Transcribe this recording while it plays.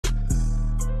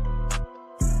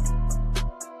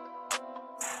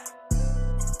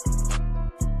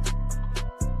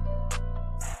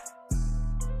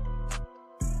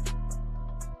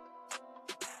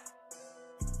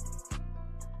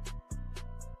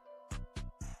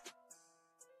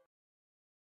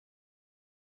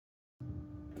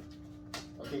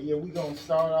Okay, yeah, we gonna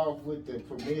start off with the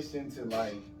permission to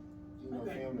Okay.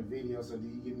 film the video. So do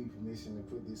you give me permission to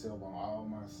put this up on all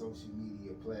my social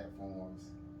media platforms?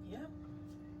 Yeah.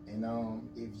 And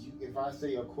if I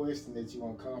say a question that you're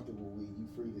uncomfortable with, you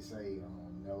free to say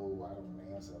no, I don't want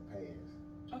to answer, or pass.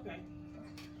 Okay.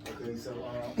 Okay, so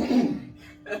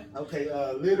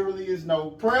literally is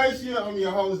no pressure. I'm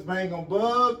your host, Bang on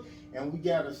Bug, and we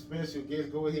got a special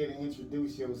guest. Go ahead and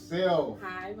introduce yourself.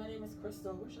 Hi, my name is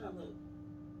Krysballl. Where should I look?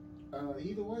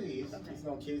 Either way, it's gonna catch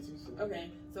you. So.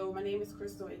 Okay, so my name is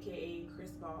Krysballl, aka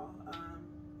Krysballl. I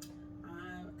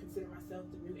consider myself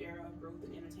the new era of growth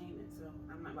and entertainment. So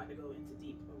I'm not about to go into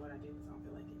deep of what I do because I don't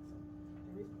feel like it. So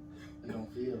you don't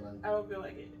feel like it? I don't feel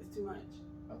like it. It's too much.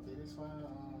 Okay, that's fine.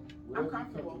 I'm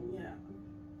comfortable. Yeah.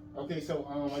 Okay, so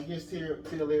I guess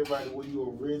tell everybody where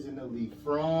you originally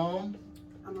from.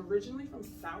 I'm originally from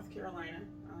South Carolina.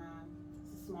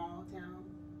 It's a small town,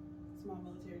 small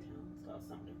military town. It's called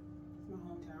Sumter. It's my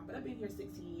hometown, but I've been here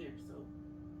 16 years, so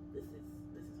this is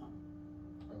home.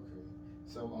 Okay,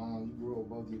 so you grew up with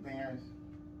both your parents?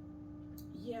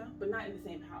 Yeah, but not in the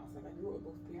same house. Like I grew up with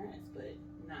both parents, but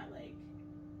not not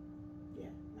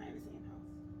in the same house.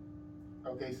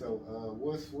 Okay, so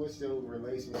what's your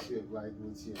relationship like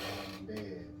with your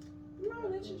dad? My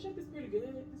relationship is pretty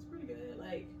good. It's pretty good.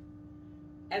 Like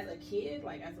as a kid,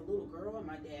 like as a little girl,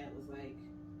 my dad was like,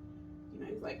 he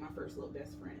was like my first little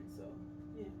best friend. So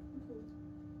yeah, I'm cool.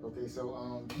 Okay,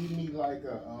 so give me like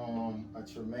a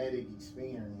traumatic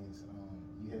experience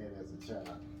you had as a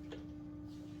child.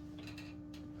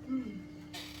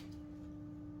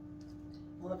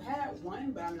 Well, I've had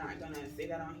one, but I'm not gonna say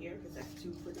that on here because that's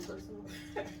too freaking personal.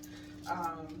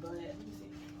 But let me see.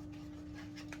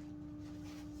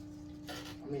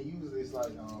 I mean, usually it's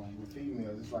like with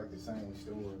females, it's like the same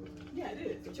story. Yeah, it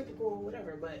is. The typical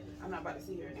whatever, but I'm not about to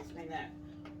sit here and explain that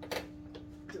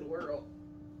to the world.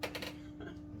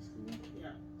 That's cool.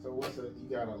 Yeah. So you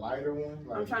got a lighter one?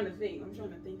 Like, I'm trying to think.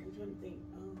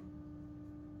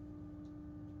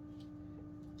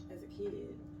 As a kid,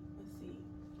 let's see.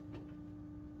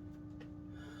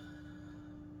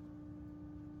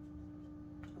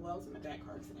 Well, I was in a bad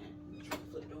car accident. The truck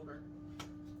flipped over.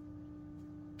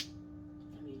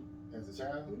 As a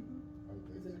child? Mm-hmm.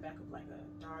 Okay. It was in the back of like a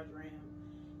Dodge Ram,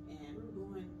 and we were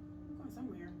going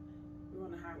somewhere. We were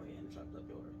on the highway, and the truck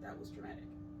flipped over. That was traumatic.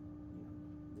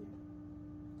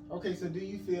 Yeah. Okay, so do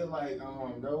you feel like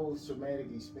those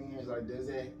traumatic experiences, like did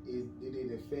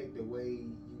it affect the way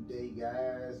you date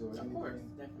guys or anything? Of course,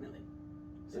 definitely.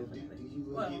 So do you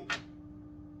look at?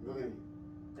 Go ahead.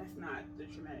 That's not the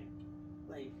traumatic.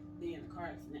 Like being in a car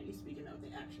accident, you're speaking of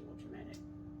the actual traumatic.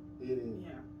 It is.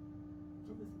 Yeah.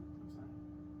 I'm sorry.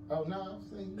 Oh no, I'm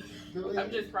saying go ahead.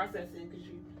 I'm just processing because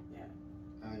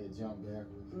I had jumped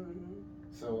backwards. Mm-hmm.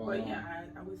 So. But yeah,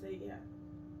 I would say yeah.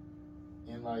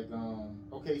 And like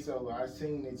okay, so I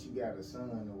seen that you got a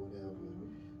son or whatever. Mm-hmm.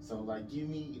 So like, give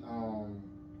me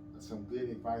some good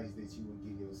advice that you would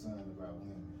give your son about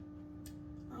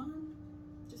women.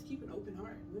 Just keep an open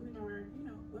heart.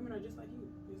 Women are just like you.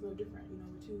 There's no different. We're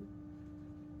two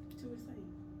the same.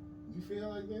 You feel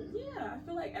like that? Yeah, I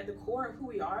feel like at the core of who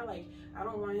we are, like I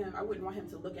wouldn't want him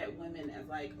to look at women as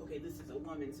like, okay, this is a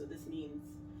woman, so this means,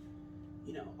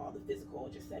 all the physical,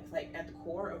 just sex. Like at the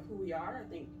core of who we are, I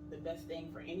think the best thing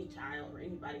for any child or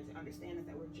anybody to understand is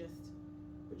that we're just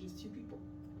two people.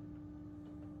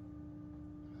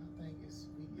 I think it's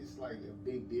like a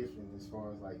big difference as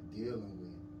far as like dealing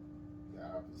with the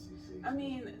opposite sex.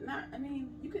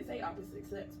 You could say opposite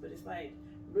sex, but it's like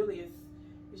really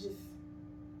it's just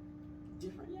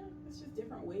different. Yeah, it's just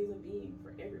different ways of being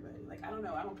for everybody. Like I don't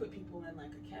know, I don't put people in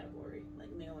like a category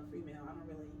like male and female.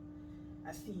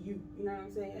 I see you, you know what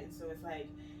I'm saying? So it's like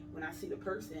when I see the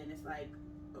person, it's like,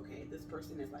 okay, this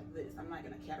person is like this. I'm not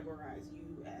gonna categorize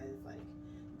you as like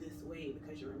this way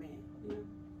because you're a man,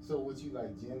 So would you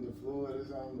like gender fluid or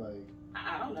something? Like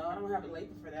I don't know. I don't have a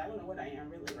label for that. I don't know what I am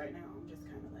really right now. I'm just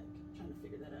kind of like trying to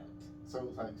figure that out.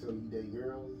 So you date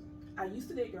girls? I used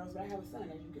to date girls, but I have a son,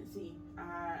 as you can see.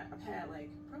 I've had like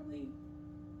probably,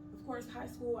 of course, high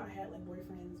school. I had like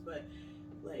boyfriends, but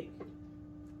like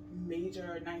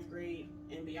major 9th grade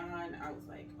and beyond, I was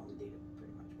like only dated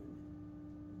pretty much women.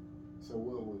 So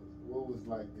what was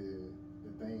like the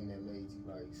thing that made you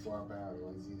like swap out,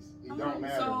 or it don't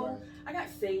matter? So like, I got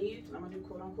saved. I'm gonna do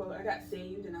quote unquote. I got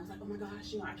saved, and I was like, oh my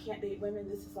gosh, I can't date women.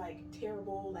 This is like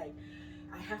terrible. Like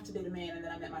I have to date a man. And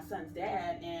then I met my son's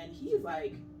dad, and he's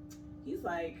like, he's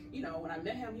like, you know, when I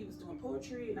met him, he was doing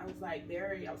poetry, and I was like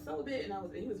I was celibate, and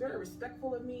he was very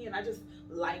respectful of me, and I just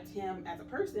liked him as a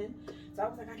person. So I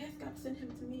was like, I guess God sent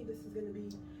him to me. This is gonna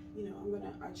be, you know,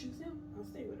 I choose him. I'll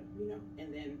stay with him, you know.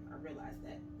 And then I realized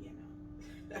that, you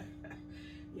know,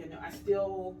 you know, I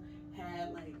still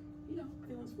had like, you know,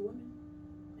 feelings for women,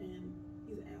 and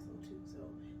he's an asshole too. So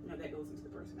you know that goes into the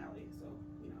personality. So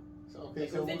you know,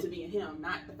 it goes into being him,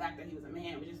 not the fact that he was a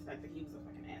man, but just the fact that he was a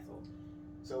fucking asshole.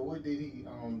 So what did he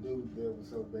do that was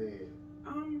so bad?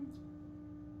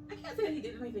 I can't say that he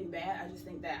did anything bad. I just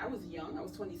think that I was young. I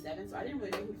was 27, so I didn't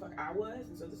really know who the fuck I was.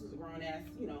 And so this was a grown ass,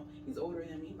 you know, he's older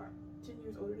than me, about 10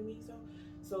 years older than me.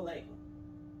 So like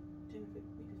 10 or 15,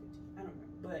 maybe 15, I don't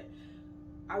remember. But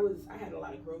I had a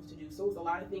lot of growth to do. So it was a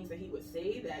lot of things that he would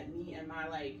say that me and my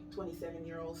like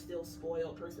 27-year-old still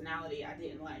spoiled personality, I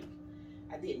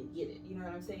didn't get it. You know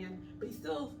what I'm saying? But he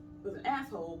still was an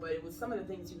asshole, but it was some of the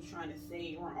things he was trying to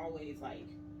say weren't always like,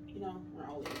 you know, weren't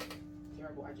always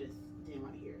terrible. I just didn't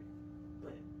want to hear it.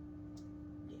 But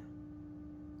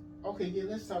yeah. Okay, yeah,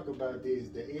 let's talk about this.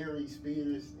 The Aries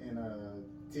Spears and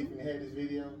Tiffany Haddish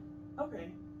video.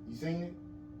 Okay. You seen it?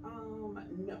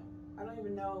 No. I don't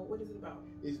even know. What is it about?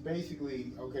 It's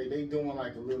basically, okay, they doing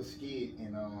like a little skit,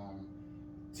 and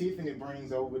Tiffany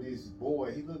brings over this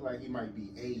boy. He looked like he might be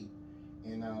 8.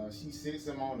 And she sits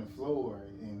him on the floor,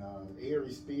 and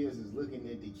Aries Spears is looking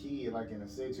at the kid like in a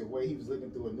sexual way. He was looking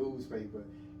through a newspaper,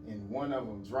 and one of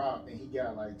them dropped, and he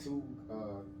got like 2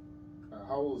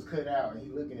 holes cut out, and he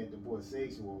looking at the boy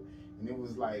sexual. And it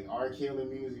was like R. Kelly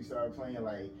music started playing,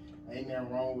 like ain't nothing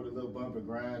wrong with a little bump and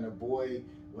grind. A boy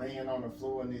laying on the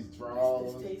floor in his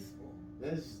drawers. It's distasteful.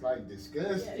 That's like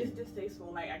disgusting. Yeah, it's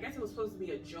distasteful. Like I guess it was supposed to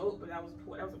be a joke, but that was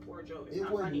a poor joke. It's it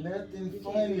not wasn't funny. nothing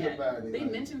funny about it. They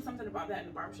mentioned something about that in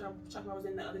the barbershop I was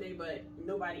in the other day, but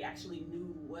nobody actually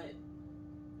knew what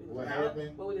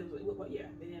happened. Yeah,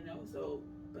 they didn't know. So,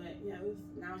 but yeah, it was,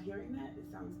 now hearing that, it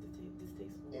sounds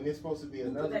distasteful. And it's supposed to be Who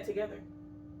another. put that together?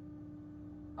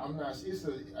 I'm not.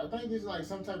 I think it's like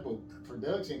some type of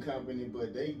production company,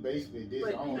 but they basically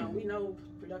disown. But you know, we know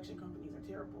production companies are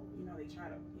terrible. You know, they try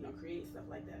to create stuff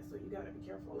like that. So you gotta be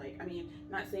careful. Like, I mean,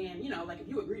 not saying like if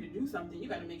you agree to do something, you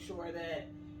gotta make sure that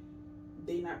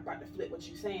they not about to flip what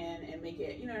you're saying and make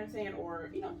it. You know what I'm saying?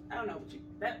 Or I don't know.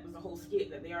 But that was a whole skit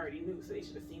that they already knew, so they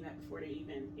should have seen that before they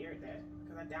even aired that.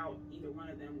 Because I doubt either one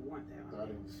of them would want that. Thought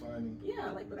it was funny.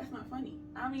 Yeah, but that's not funny.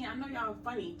 I mean, I know y'all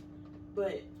funny,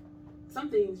 but some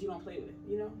things you don't play with,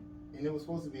 And it was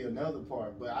supposed to be another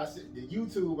part, but the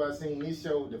YouTube I seen, it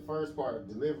showed the first part,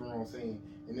 the living room scene,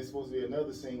 and it's supposed to be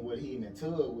another scene where he in the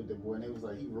tub with the boy, and it was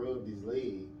like he rubbed his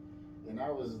leg, and I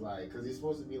was like, because it's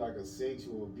supposed to be like a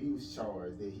sexual abuse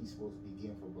charge that he's supposed to be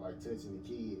getting for like touching the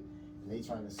kid, and they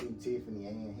trying to sue Tiffany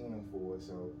and him for it,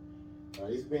 so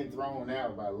it's been thrown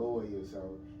out by lawyers,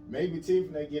 so maybe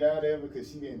Tiffany get out of it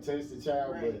because she didn't touch the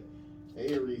child, right. But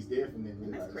Aries definitely.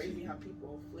 And that's crazy how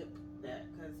people flip that,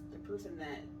 because the person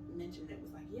that mentioned it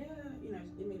was like, yeah,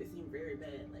 it made it seem very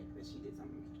bad, like that she did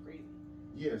something crazy.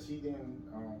 Yeah, she didn't.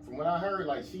 From what I heard,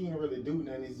 like she didn't really do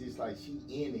nothing. It's just like she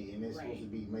in it, and it's right. supposed to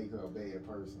be make her a bad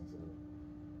person. So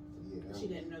yeah, she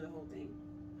didn't know the whole thing.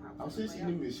 I'm sure she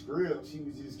knew the script. She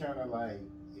was just kind of like,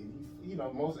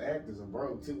 if most actors are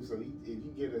broke too. So if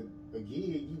you get a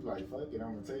gig, you like, fuck it,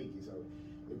 I'm gonna take it. So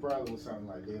it probably was something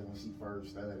like that when she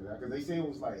first started out, because they said it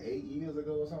was like 8 years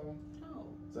ago or something. Oh.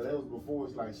 So that was before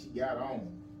it's like she got on.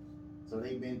 So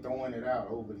they've been throwing it out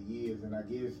over the years, and I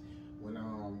guess when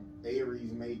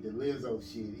Aries made the Lizzo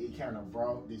shit, it kind of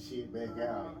brought the shit back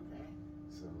out. Okay.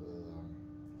 So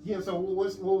yeah. So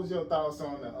what was your thoughts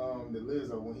on the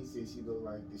Lizzo when he said she looked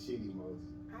like the shit emoji?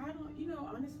 I don't.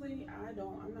 Honestly, I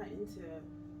don't. I'm not into.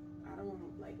 I don't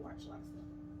like watch a lot of stuff.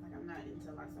 Like I'm not into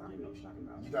a lot of stuff. I don't even know what you're talking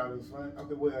about. You thought it was funny?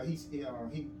 Okay. Well,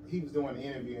 he was doing an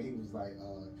interview and he was like,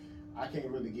 I can't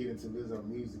really get into Lizzo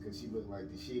music because she looked like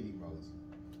the shit emoji.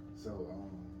 So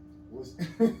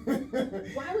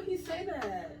why would he say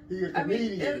that? He's a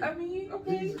comedian. I mean,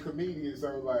 okay. He's a comedian,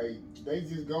 so like they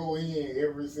just go in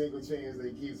every single chance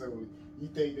they get. So you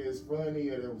think that's funny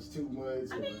or that was too much?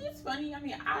 I mean, it's funny. I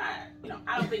mean, I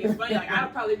don't think it's funny. Like I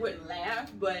probably wouldn't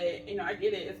laugh, but I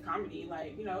get it. It's comedy.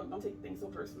 Like don't take things so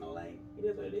personal. Like it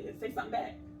is what it is. Say something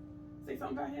back. Say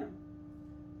something about him.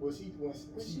 Well,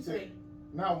 what did she say?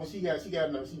 No, when she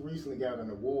recently got an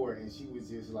award, and she was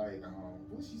just like,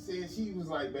 what she said, she was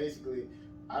like, basically,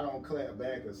 I don't clap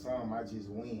back or something, I just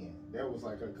win. That was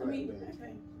like her clap back. Okay,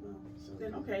 well, so,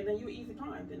 then you easy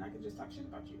time. Then I could just talk shit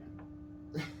about you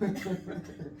then.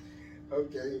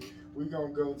 Okay, we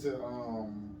gonna go to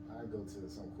I go to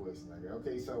some questions like that.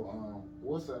 Okay, so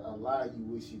what's a lie you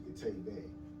wish you could take back?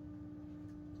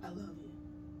 I love you.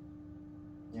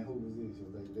 And who was this? Your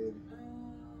baby daddy?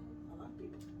 A lot of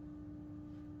people.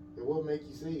 And what make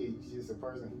you say it? You just a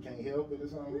person who can't help it or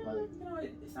something? No,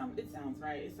 Like, it sounds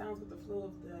right. It sounds with the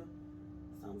flow of the.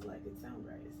 Sounds like it sounds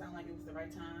right. It sounds like it was the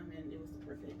right time and it was the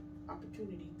perfect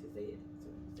opportunity to say it. So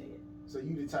say it. so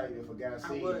you the type if a guy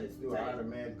said it, you would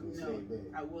automatically say it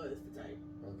back. I was the type.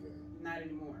 Okay. Not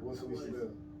anymore. What's switched it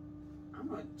up?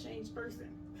 I'm a changed person.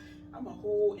 I'm a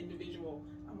whole individual.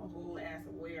 I'm a whole ass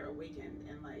aware, awakened,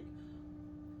 and like,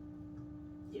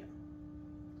 yeah,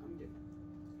 I'm different.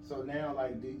 So now,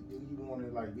 like, do you want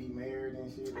to like be married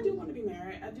and shit? I do want to be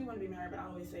married. But I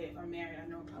always say if I'm married, I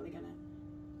know I'm probably gonna.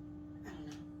 I don't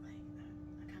know. Like,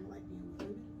 I kind of like being with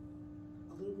women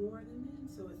a little more than men.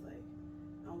 So it's like,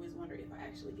 I always wonder if I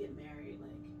actually get married,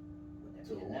 like, would that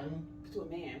To be a enough? woman? To a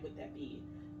man, would that be,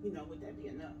 would that be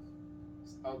enough?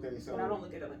 Okay, so. But I don't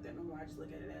look at it like that no more. I just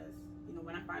look at it as,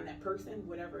 when I find that person,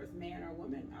 whatever it's man or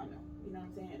woman, I'll know. You know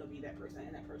what I'm saying? It'll be that person,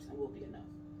 and that person will be enough.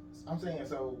 I'm saying,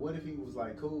 so what if he was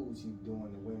like cool with you doing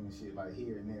the women shit like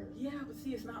here and there? Yeah, but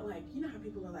see, it's not like, how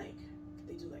people are like,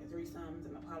 they do like threesomes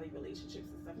and the poly relationships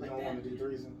and stuff You like don't that. want to do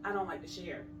threesome? I don't like to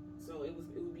share. So it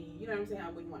would be, you know what I'm saying? I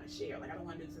wouldn't want to share. Like, I don't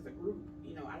want to do this as a group.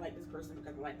 I like this person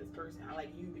because I like this person. I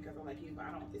like you because I like you, but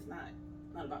it's not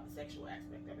about the sexual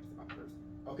aspect of it. It's about the person.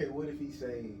 Okay, what if he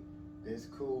say, it's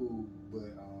cool,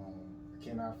 but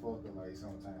can I fuck her like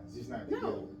sometimes? Just not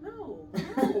together. No.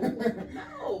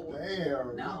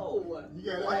 Damn. No. You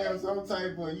gotta have some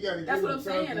type of, you gotta. That's what I'm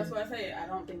saying. That's what I say. I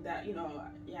don't think that, no.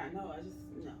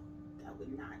 That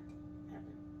would not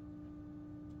happen.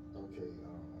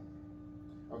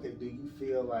 Okay, do you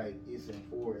feel like it's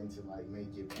important to like make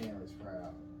your parents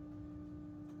proud?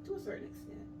 To a certain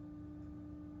extent.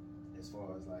 As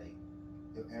far as like,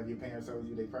 have your parents told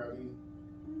you they proud of you?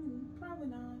 Probably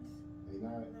not. They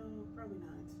not? No, probably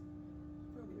not.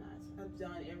 Probably not. I've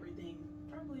done everything.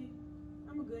 Probably,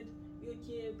 I'm a good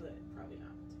kid, but probably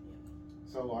not. Yeah.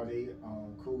 So are they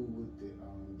cool with the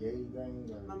gay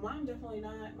thing? Or? My mom definitely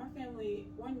not. My family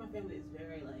is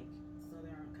very like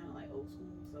southern, kind of like old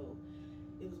school. So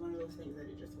it was one of those things that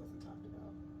it just wasn't talked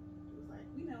about. It was like,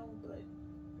 we know, but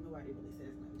nobody really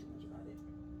says nothing too much about it.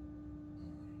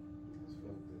 That's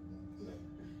fucked up, man.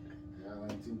 Y'all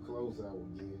ain't too close, I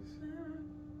would guess.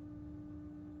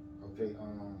 Okay,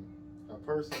 a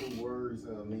person whose words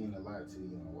mean a lot to you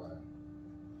and why?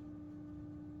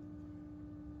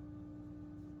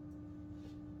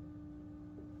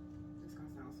 This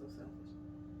gonna sound so selfish.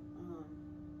 I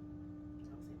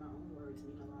would say my own words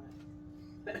mean a lot.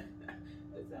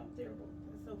 That sounds terrible.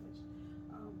 That's selfish.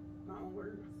 My own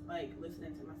words, like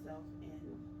listening to myself and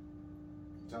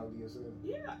Talk to yourself?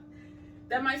 yeah.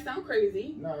 That might sound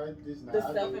crazy. No, it's just not. The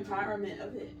self-empowerment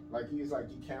of it. Like it's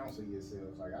like you counsel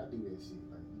yourself. Like I do that shit.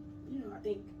 Like I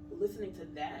think listening to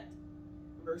that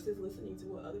versus listening to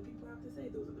what other people have to say,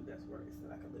 those are the best words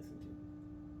that I could listen to.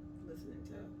 Listening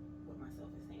to what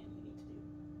myself is saying you need to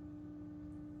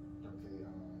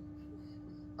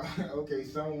do. Okay, okay,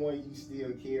 someone you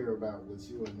still care about, but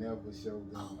you will never show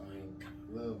them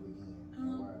love again.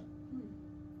 Why?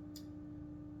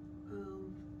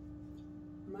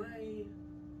 My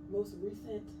most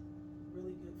recent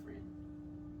really good friend.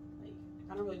 Like,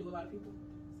 I don't really do a lot of people,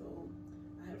 so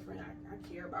I had a friend. I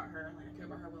care about her. Like, I care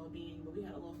about her well-being, but we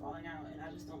had a little falling out, and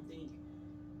I just don't think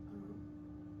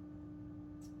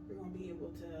we're gonna be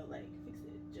able to like fix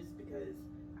it just because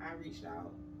I reached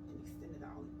out and extended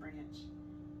the olive branch,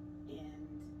 and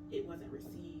it wasn't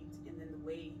received. And then the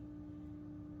way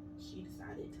she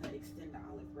decided to extend the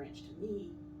olive branch to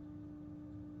me,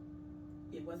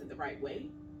 it wasn't the right way.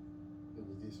 It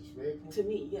was disrespectful? To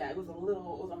me, yeah, it was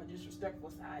on the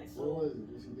disrespectful side. So what was it?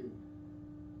 What she do?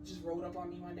 Just rolled up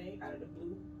on me one day out of the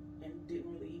blue and didn't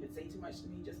really even say too much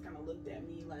to me, just kind of looked at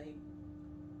me like,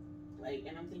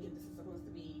 and I'm thinking this is supposed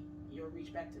to be your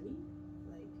reach back to me?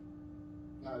 Like.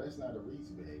 No, that's not a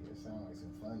reach back. That sounds like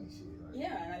some funny shit. Like.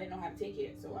 Yeah, and I didn't know how to take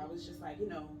it. So I was just like,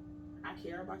 I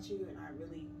care about you and I'm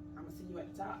gonna see you at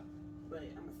the top. But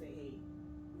I'm gonna say, hey,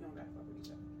 we don't gotta fuck with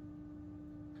each other.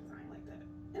 Cause I ain't like that.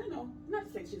 And I know, not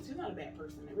to say she's not a bad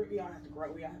person. We all have to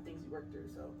grow. We all have things we work through.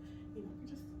 So, you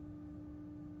just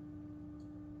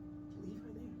leave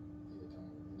her there.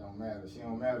 It don't matter. She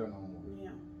don't matter no more.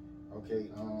 Yeah. Okay,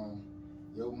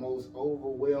 your most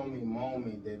overwhelming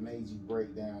moment that made you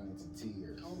break down into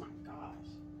tears. Oh my gosh.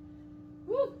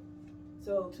 Woo!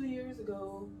 So 2 years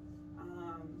ago,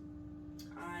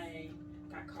 I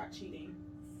got caught cheating,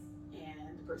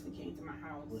 and the person came to my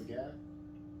house. With a guy?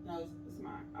 No, it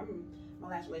was my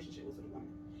last relationship was with a woman.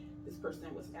 This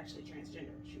person was actually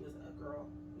transgender. She was a girl,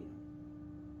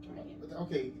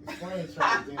 Okay, explain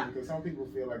transgender because some people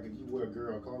feel like if you wear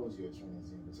girl clothes, you're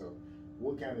transgender. So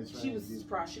What kind of She was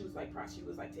transition? she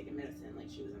was like taking medicine, like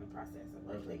she was in the process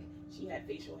of like she had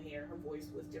facial hair, her voice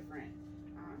was different.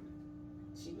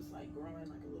 She was like growing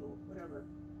like a little whatever.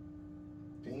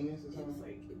 Penis or something?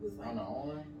 It was like on the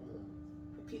arm?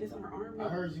 a penis on her arm. I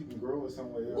heard you can grow it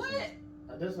somewhere else. What?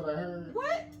 That's what I heard.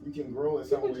 What? You can grow it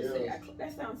People somewhere just else. say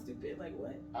that sounds stupid. Like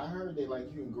what? I heard that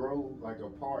like you can grow like a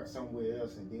part somewhere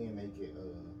else and then they could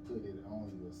put it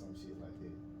on you or some shit like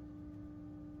that.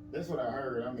 That's what I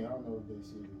heard. I mean, I don't know if that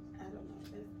shit is. I don't know.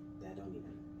 That don't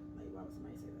even like why would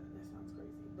somebody say that? That sounds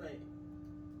crazy. But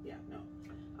yeah, no.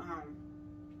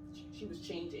 She was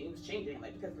changing. It was changing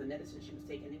like because of the medicine she was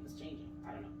taking. It was changing.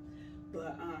 I don't know.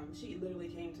 But she literally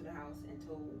came to the house and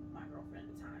told my girlfriend at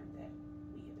the time that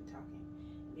we had been talking.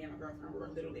 Me and my girlfriend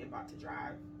were literally about to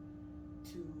drive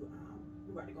to. We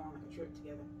were about to go on like a trip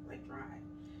together, like drive.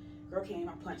 Girl came.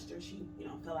 I punched her. She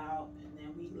fell out, and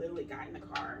then we literally got in the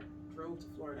car, drove to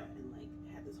Florida, and like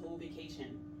had this whole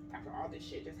vacation. After all this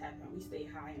shit just happened, we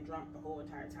stayed high and drunk the whole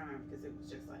entire time because it was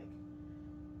just like,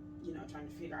 trying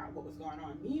to figure out what was going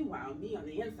on. Meanwhile, me on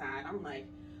the inside, I'm like,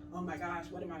 oh my gosh,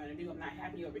 what am I gonna do? I'm not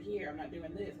happy over here. I'm not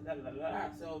doing this. Da, da, da, da, da.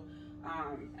 So,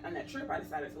 on that trip, I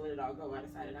decided to let it all go. I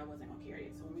decided I wasn't gonna carry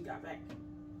it. So when we got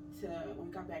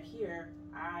back here,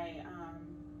 I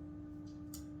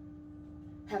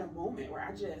had a moment where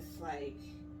I just like,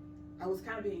 I was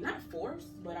kind of being not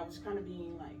forced, but I was kind of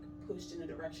being like pushed in the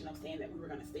direction of saying that we were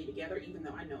gonna stay together, even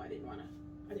though I know I didn't want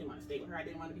to stay with her. I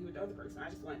didn't want to be with the other person. I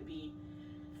just wanted to be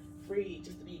free,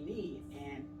 just to be me,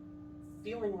 and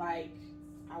feeling like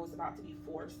I was about to be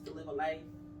forced to live a life,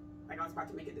 like I was about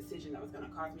to make a decision that was going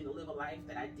to cause me to live a life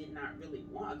that I did not really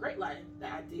want, a great life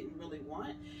that I didn't really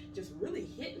want, just really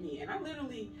hit me. And I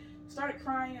literally started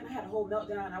crying, and I had a whole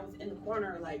meltdown. I was in the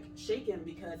corner like shaking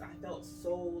because I felt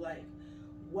so like,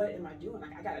 what am I doing?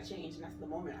 Like I gotta change. And that's the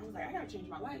moment I was like, I gotta change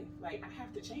my life. Like I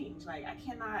have to change. Like I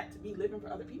cannot be living for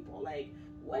other people. Like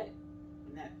what?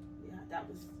 And that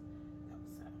was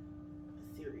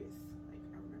serious. Like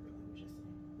I remember it was just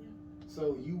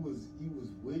So you was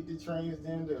with the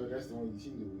transgender, or that's the one you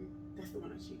cheated with? That's the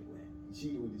one I cheated with. You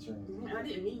cheated with the transgender. And I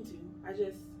didn't mean to. I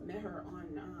just met her on.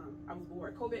 I was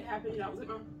bored. COVID happened. I was with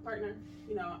my partner.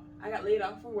 I got laid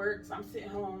off from work, so I'm sitting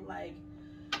home like,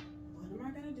 what am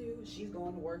I gonna do? She's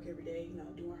going to work every day,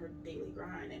 doing her daily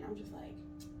grind, and I'm just like,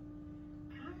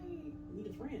 I need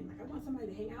a friend. Like I want somebody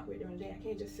to hang out with during the day. I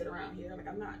can't just sit around here. Like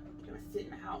I'm not gonna sit in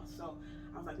the house. So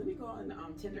I was like, let me go on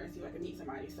Tinder and see if I can meet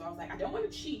somebody. So I was like, I don't want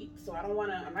to cheat, so I'm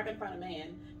not gonna find a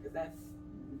man because that's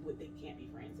what they can't be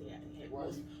friends. Yeah,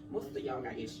 most of y'all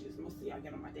got issues. Most of y'all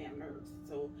get on my damn nerves.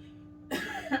 So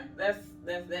that's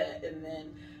that. And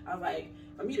then I was like,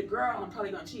 if I meet a girl, I'm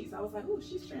probably gonna cheat. So I was like, oh,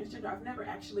 she's transgender. I've never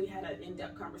actually had an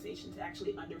in-depth conversation to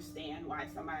actually understand why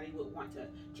somebody would want to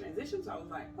transition. So I was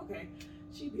like, okay,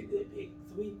 she'd be a good pick.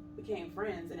 So we became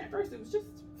friends, and at first it was just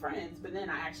friends, but then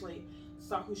I actually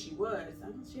saw who she was. I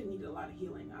know she needed a lot of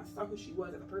healing. I saw who she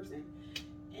was as a person,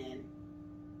 and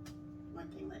one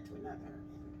thing led to another.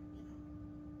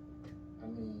 I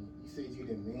mean, you said you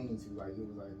didn't mean to, like it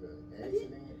was like an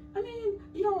accident. I mean,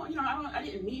 I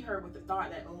didn't meet her with the thought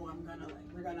that we're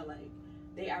gonna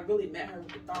date. I really met her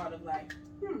with the thought of like,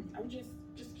 I'm just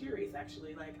curious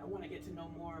actually. Like I want to get to know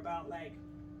more about like.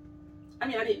 I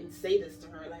mean, I didn't say this to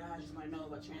her like I just want to know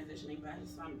about transitioning, but I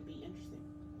just thought it would be interesting.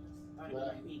 I just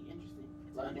thought it might be interesting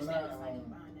to understand the psyche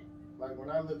behind it. Like when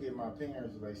I look at my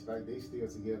parents, like they still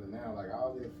together now. Like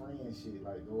all their friend shit,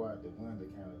 like go out the window,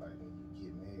 kind of like when you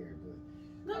get married. But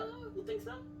no, you think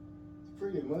so?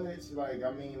 Pretty much. Like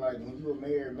I mean, like when you a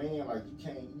married man, like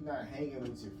you're not hanging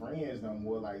with your friends no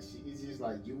more. Like it's just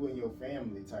like you and your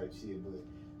family type shit.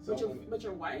 But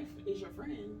your wife is your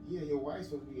friend. Yeah, your wife's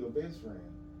supposed to be your best friend.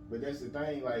 But that's the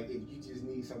thing. Like if you just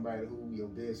need somebody who your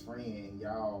best friend, and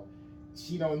y'all.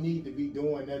 She don't need to be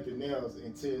doing nothing else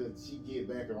until she get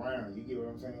back around. You get what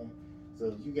I'm saying? So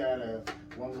if you got a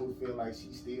woman who feel like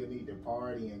she still need to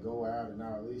party and go out and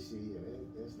all this shit,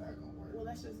 that's not gonna work. Well,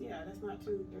 that's not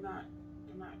true. They're not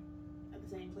at the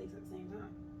same place at the same time.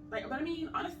 Like, but I mean,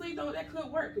 honestly though, that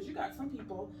could work because you got some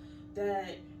people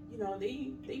that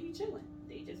they be chilling.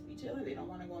 They just be chilling. They don't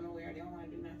want to go nowhere. They don't want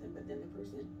to do nothing. But then the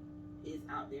person is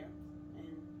out there, and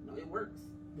it works.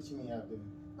 What you mean out there?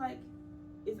 Like.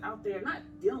 Is out there not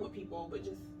dealing with people but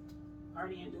just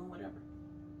partying, doing whatever,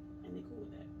 and they cool with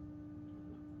that.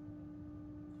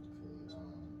 Okay.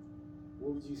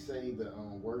 What would you say the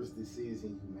worst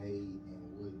decision you made, and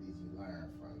what did you learn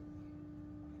from it?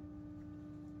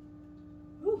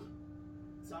 Whew.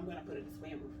 So I'm gonna put a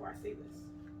disclaimer before I say this.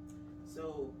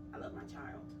 So I love my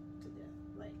child to death.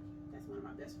 Like that's one of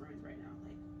my best friends right now.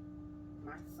 Like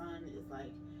my son is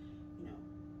like,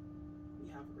 we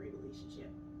have a great relationship.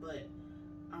 But it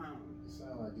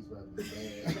sounds like he's about to be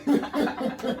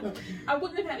bad. I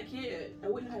wouldn't have had a kid. I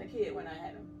wouldn't have had a kid when I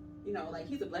had him. You know, like,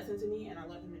 he's a blessing to me, and I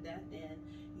love him to death, and,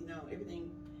 you know,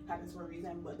 everything happens for a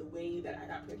reason. But the way that I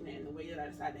got pregnant and the way that I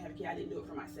decided to have a kid, I didn't do it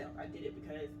for myself. I did it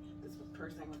because this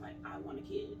person was like, I want a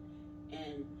kid.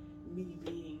 And me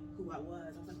being who I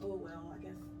was like, oh, well, I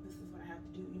guess this is what I have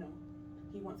to do. You know,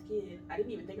 he wants a kid. I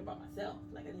didn't even think about myself.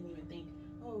 Like, I didn't even think,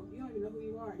 oh, you don't even know who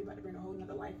you are. You're about to bring a whole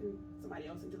nother life and somebody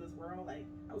else into this world. Like,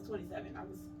 I was 27. I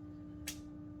was,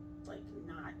 like,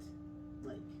 not,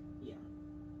 like, yeah.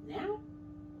 Now,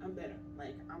 I'm better.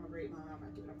 Like, I'm a great mom. I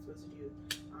do what I'm supposed to do.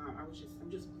 I'm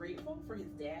just grateful for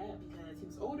his dad because he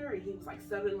was older and he was, like,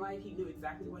 settled in life. He knew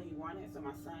exactly what he wanted. So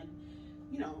my son,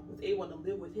 you know, was able to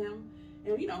live with him.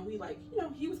 And, you know, we, like, you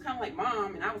know, he was kind of like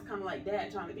mom and I was kind of like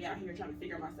dad, trying to be out here trying to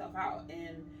figure myself out.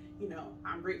 And, you know,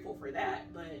 I'm grateful for that.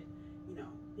 But, you know,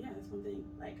 yeah, that's one thing.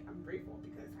 Like, I'm grateful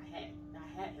because I had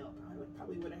help. I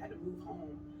probably would have had to move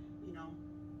home, you know,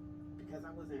 because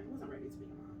I wasn't ready to be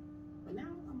a mom. But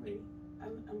now I'm ready.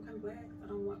 I'm kind of glad because I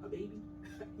don't want a baby.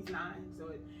 He's 9,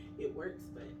 so it works.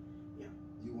 But yeah.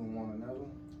 You wouldn't want another?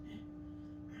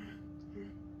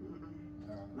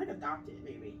 Like adopted,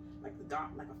 maybe. Like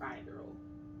adopt like a 5-year-old.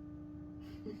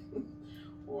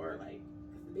 Or like,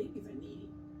 because the babies are needy.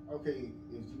 Okay,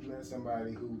 if you met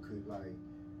somebody who could, like,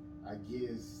 I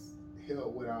guess,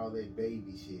 help with all that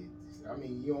baby shit. I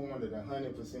mean, you don't want it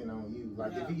 100% on you.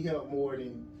 Like, Yeah. if he helped more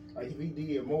than, like, if he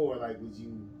did more, like, would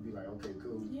you be like, okay,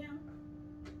 cool? Yeah.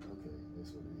 Okay,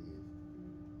 that's what it is.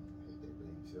 I hate that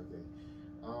baby shit. Okay.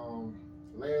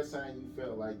 Last time you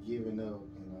felt like giving up,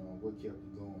 and what kept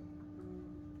you going?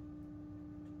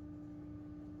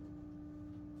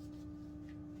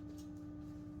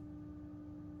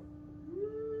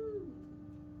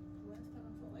 Last time I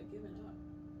felt like giving up.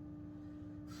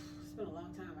 It's been a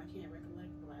long time. I can't recollect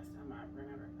the last time I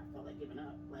remember I felt like giving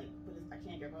up. Like, but I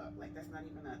can't give up. Like, that's not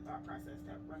even a thought process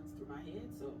that runs through my head.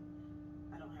 So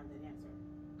I don't have that answer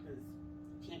because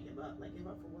you can't give up. Like, give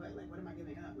up for what? Like, what am I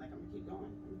giving up? Like, I'm gonna keep going.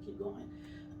 I'm gonna keep going.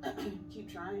 Keep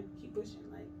trying. Keep pushing.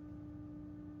 Like,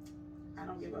 I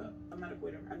don't give up. I'm not a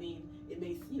quitter. I mean, it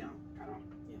may, you know, I don't.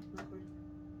 Yeah, I'm not a quitter.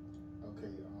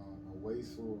 Okay, a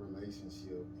wasteful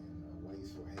relationship and a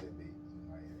wasteful habit you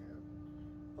might have.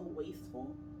 A wasteful?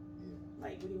 Yeah.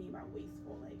 Like, what do you mean by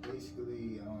wasteful? Like,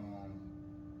 Basically,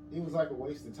 it was like a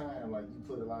waste of time. Like, you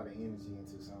put a lot of energy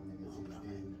into something and it just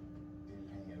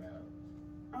didn't pan out.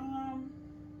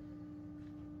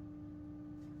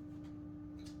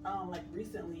 Like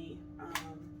recently,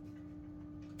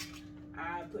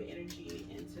 I put energy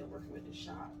into working with the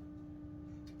shop,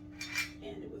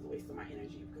 and it was a waste of my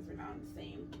energy because we're not in the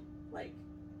same, like,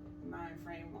 mind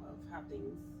frame of how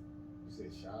things. You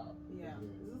said shop? Yeah,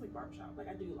 this is like barbershop. Like,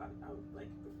 I do a lot of,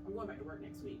 I'm going back to work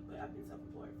next week, but I've been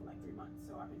self-employed for like 3 months,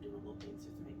 so I've been doing little things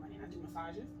just to make money. And I do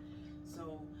massages,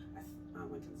 so I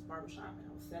went to this barbershop and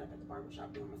I was set up at the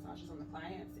barbershop doing massages on the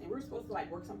clients, and we were supposed to like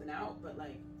work something out, but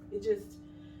like it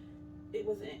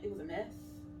was a mess,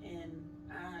 and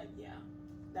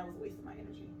that was a waste of my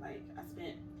energy. Like, I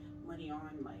spent money on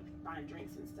like buying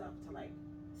drinks and stuff to like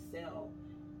sell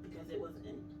because it was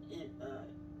an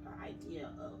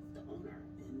idea of the owner,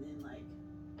 and then like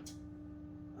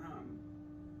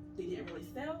they didn't really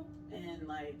sell, and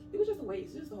like it was just a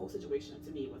waste. Just the whole situation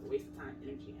to me was a waste of time,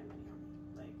 energy, and money on me.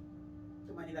 Like,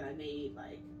 the money that I made,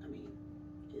 like, I mean,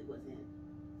 it wasn't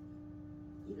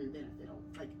even benefiting.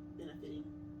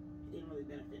 It didn't really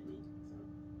benefit me, so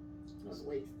it was a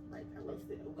waste. Like, I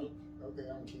wasted a week. Okay,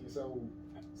 I'm curious. So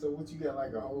what, you got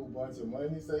like a whole bunch of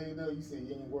money saved up? You said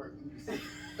you ain't work. You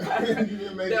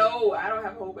didn't make No, I don't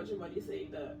have a whole bunch of money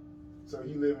saved up. So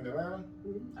you live in Atlanta?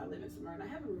 Mm-hmm. I live in Smyrna. I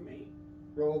have a roommate.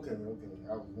 Oh, okay. I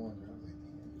was wondering. I was like,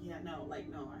 damn. Yeah, no, I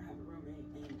have a roommate,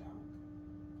 and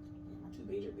my 2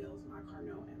 major bills, my car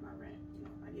note and my rent. You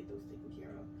know, I get those taken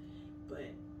care of.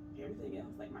 But everything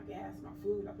else, like my gas, my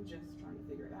food, I'm just trying to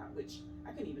figure it out. Which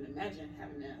I couldn't even imagine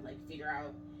having to like figure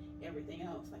out everything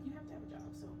else. Like, you have to have a job,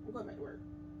 so I'm going back to work.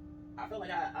 I feel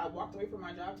like I walked away from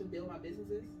my job to build my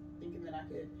businesses, thinking that I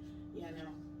could. Yeah,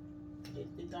 no, it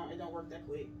don't work that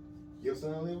quick. Your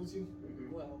son live with you?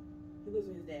 Mm-hmm. Well, he lives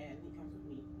with his dad, and he comes with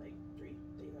me like 3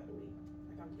 days out of the week.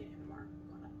 Like, I'm getting him tomorrow.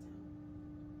 We're going out of town.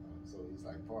 So he's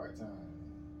like part time.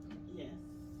 Yes.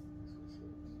 That's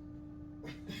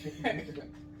what's up.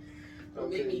 Don't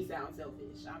make me sound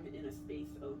selfish. I'm in a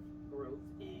space of growth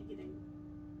and getting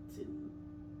to,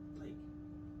 like,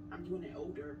 I'm doing it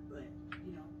older, but,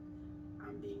 you know,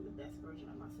 I'm being the best version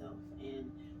of myself.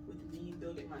 And with me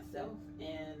building myself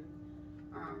and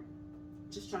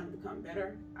just trying to become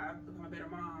better, I've become a better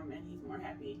mom, and he's more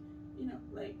happy, you know,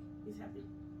 like he's happy.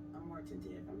 I'm more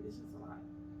attentive. I mean, it's just a lot.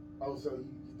 Oh, so you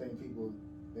think people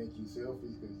think you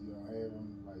selfish because you don't have them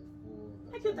like full?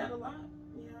 I get that a lot.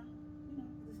 Yeah, you know,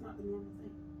 it's not the normal thing.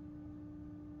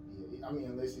 Yeah, I mean,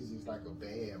 unless it's just like a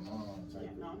bad mom type.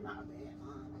 Yeah, no, I'm not a bad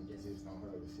mom. I'm You just don't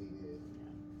have to see that.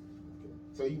 yeah. Okay.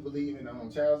 So you believe in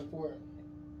child support?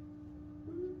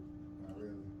 Mm-hmm. Not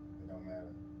really. It don't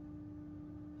matter.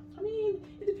 I mean,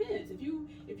 it depends. If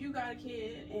you got a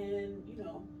kid and you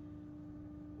know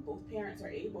both parents are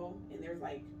able and there's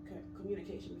like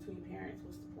communication between parents,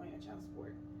 what's the point of child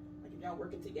support? Like if y'all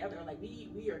working together, like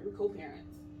we're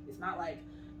co-parents. It's not like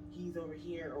he's over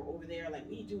here or over there. Like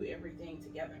we do everything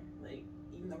together. Like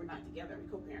even though we're not together, we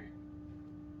co-parent.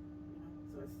 You know,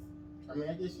 so it's. I mean,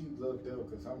 I guess you looked up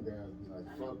because some guys be like,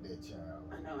 "Fuck that child."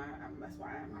 I know. That's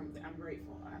why I'm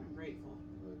grateful. I'm grateful.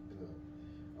 Looked up.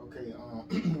 Okay.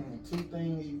 2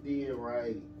 things you did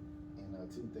right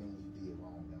and 2 things you did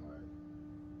wrong in life.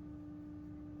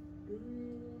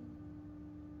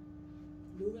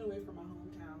 Moving away from my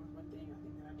hometown is one thing I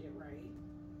think that I did right.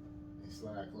 And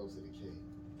slide closer to Kate.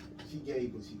 She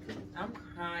gave what she could. I'm Oh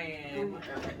crying. my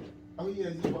God. Oh yeah,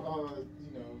 you know,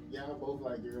 y'all both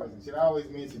like girls and shit. I always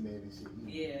mention that and shit.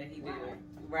 Yeah, he did. Right.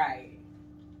 Right.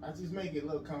 I just make it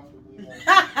look comfortable. You know?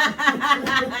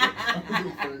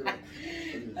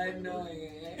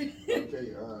 Annoying. Okay.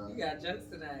 You got jokes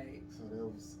tonight. So that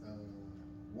was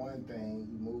one thing.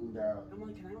 You moved out. Can I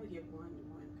only get one?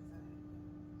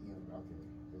 Yeah. Okay.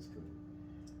 That's good.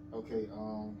 Okay.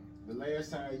 The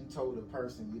last time you told a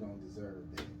person you don't deserve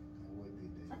that, what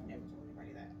did they? I've never told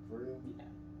anybody that. For real?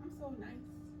 Yeah. I'm so nice.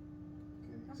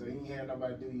 Okay. So you ain't had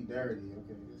nobody do you dirty.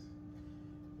 Okay.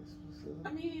 That's what's up. I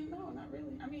mean, no, not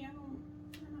really. I mean, I don't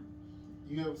know.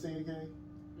 You ever say it again?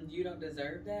 You don't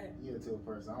deserve that? Yeah, to a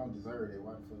person. I don't deserve that.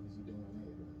 Why the fuck is you doing that?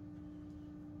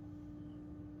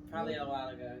 Probably a while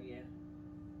ago, yeah.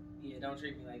 Yeah, don't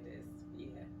treat me like this.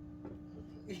 Yeah.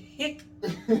 Okay.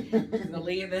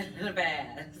 Leave it in the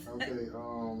past. Okay,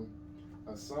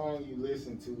 a song you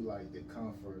listen to like the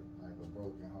comfort, like a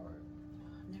broken heart.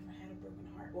 I've never had a broken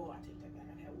heart. Well, I take that back.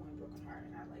 I had one broken heart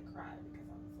and I like cried because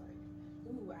I was like,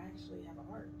 ooh, I actually have a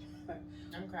heart.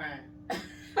 I'm crying.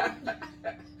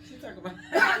 She talk about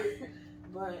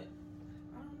But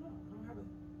I don't know.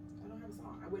 I don't have a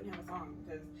song. I wouldn't have a song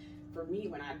because for me,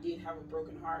 when I did have a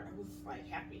broken heart, I was like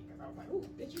happy because I was like, ooh,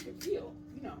 bitch, you can feel.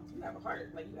 You know, you have a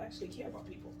heart. Like you actually care about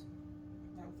people.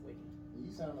 That was wicked.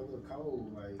 You sound a little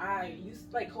cold, like. I used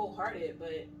to like cold-hearted,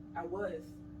 but I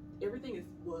was. Everything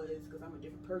was because I'm a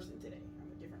different person today.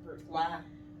 I'm a different person. why.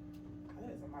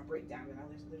 That is on my breakdown that I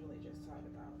literally just talked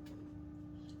about.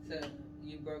 So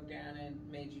you broke down and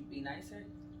made you be nicer?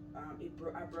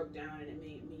 I broke down and it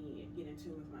made me get in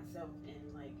tune with myself and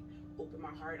like open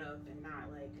my heart up and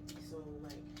not like be so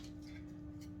like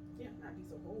not be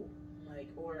so cold, like,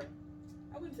 or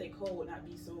I wouldn't say cold, not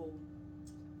be so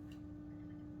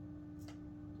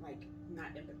like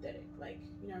not empathetic, like,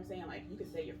 you know what I'm saying, like you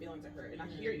could say your feelings are hurt and I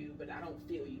hear you but I don't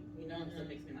feel you, you know, so it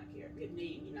makes me not care. It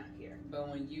made me not care. But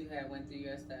when you had went through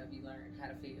your stuff, you learned how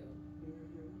to feel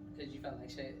because you felt like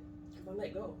shit. I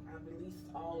let go. I released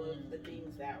all of the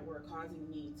things that were causing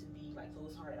me to be like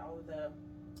close-hearted. All of the,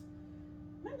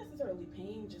 not necessarily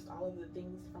pain, just all of the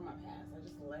things from my past. I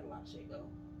just let a lot of shit go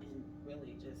and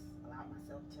really just allowed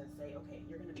myself to say, okay,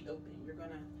 you're gonna be open. You're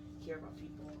gonna care about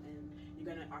people, and you're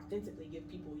gonna authentically give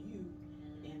people you,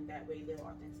 and that way they'll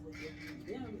authentically give you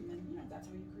them, and then you know that's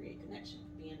how you create connection,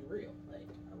 being real. Like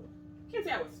can't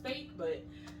say I was fake, but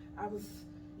I was.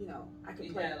 You know, I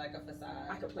could play like a facade.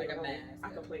 I could play like a role. mask. I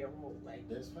could play a role. Like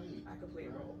That's fake. I could play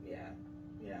a role. Yeah.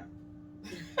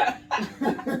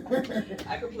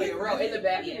 I could play a role. And the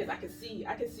bad thing is, I could see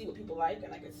what people like,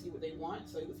 and I could see what they want.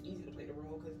 So it was easy to play the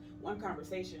role because one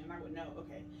conversation, and I would know,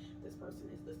 okay, this person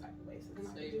is this type of way. So then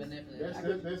So I you could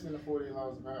manipulate. That's in the 40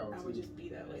 laws of power. I would just be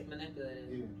that way. It's manipulative.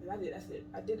 Yeah.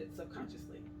 I did it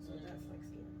subconsciously. So that's like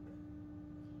scary.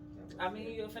 I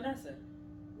mean, you're a finesser.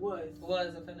 Was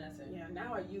a finesser. Yeah,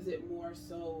 now I use it more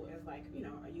so as like, you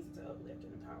know, I use it to uplift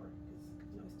and empower because,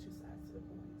 you know, it's 2 sides to the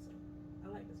coin. So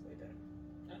I like this way better.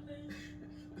 Okay.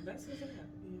 That's what's up.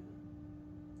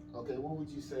 Yeah. Okay, what would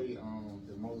you say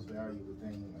the most valuable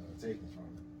thing taken from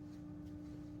you?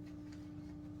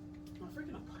 My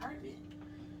freaking apartment.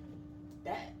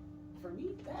 That, for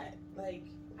me, that, like,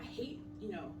 I hate, you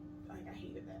know, like, I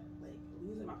hated that. Like,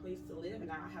 losing my place to live and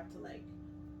now I have to, like,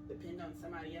 depend on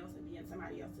somebody else and be in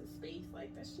somebody else's space.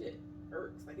 Like, that shit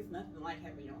irks. Like, it's nothing like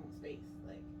having your own space.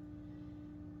 Like,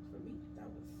 for me, that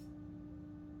was,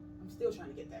 I'm still trying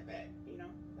to get that back, you know?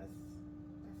 That's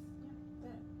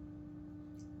that.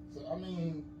 So, I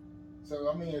mean, So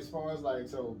I mean, as far as like,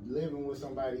 so living with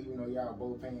somebody, even though y'all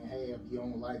both paying half, you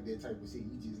don't like that type of shit.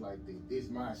 You just like this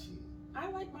my shit. I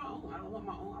like my own. I don't want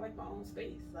my own. I like my own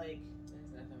space. Like,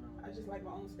 There's nothing wrong with I just like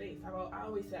my own space. I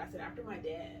always said, after my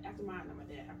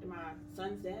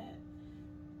son's dad,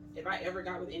 if I ever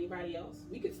got with anybody else,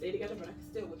 we could stay together, but I would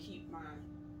still keep my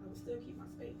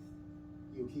space.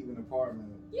 You'll keep an apartment.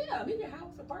 Yeah, maybe a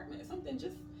house, apartment, something.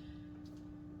 Just,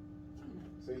 I don't know.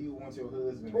 So you want your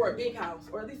husband Or a big house,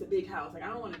 or at least a big house. Like, I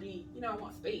don't want to be, I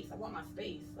want space. I want my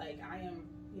space. Like, I am,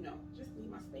 just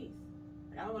need my space.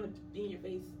 Like, I don't want to be in your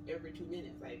face every 2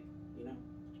 minutes. Like,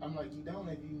 I'm like, you don't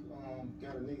if you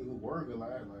got a nigga who work a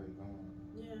lot. Like,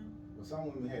 yeah. Well, some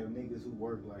women have niggas who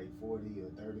work like 40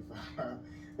 or 35.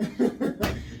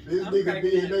 This nigga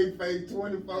be in their face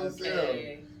 24/7.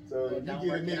 Okay. So Well, if you don't get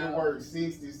a work nigga out. work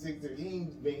 60, he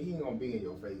ain't gonna be in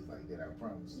your face like that, I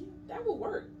promise. Yeah, that would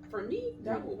work. For me,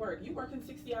 that would work. You working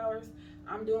 60 hours,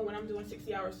 I'm doing what I'm doing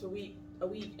 60 hours a week,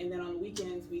 and then on the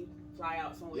weekends we fly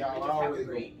out somewhere and Y'all just have a always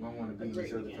great. gonna want to be in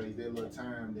each other's face. That little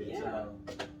time that Yeah.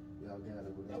 y'all got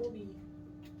it with That would be.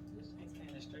 This thing's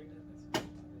kind of straight up.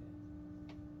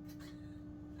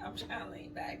 I'm trying to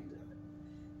lean back.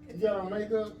 You got on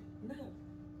makeup? No.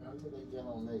 I think they got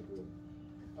on makeup.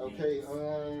 Okay, Let's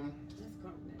go.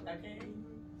 Okay.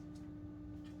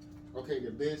 okay,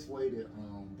 the best way to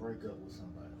break up with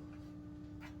somebody.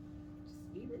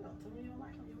 Just be real. Tell me you don't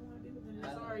like them. You don't want to be with them.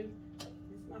 I'm sorry.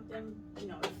 It's not them.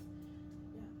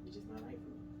 It's just not right for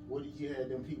me. What did you have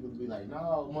them people to be like,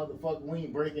 no, motherfucker, we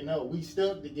ain't breaking up. We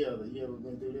stuck together. You ever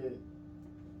been through that?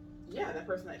 Yeah, that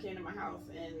person that came to my house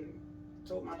and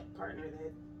told my partner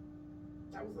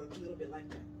that was a little bit like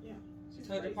that. Yeah. She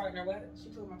told your partner what? She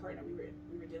told my partner we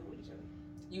were dealing with each other.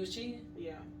 You was cheating?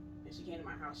 Yeah. And she came to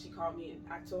my house. She called me and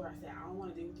I told her, I said, I don't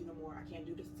want to deal with you no more. I can't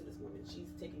do this to this woman. She's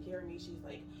taking care of me. She's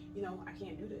like, I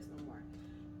can't do this no more.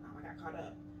 I got caught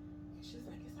up. And she was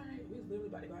like, it's all right. We was literally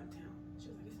about to go out of town.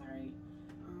 She was like, it's all right.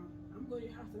 I'm going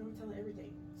to your house and I'm going to tell her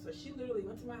everything. So she literally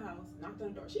went to my house, knocked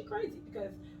on the door. She crazy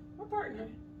because my partner,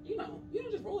 you don't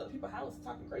just roll up people's house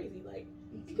talking crazy. Like,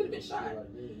 he could have been shot.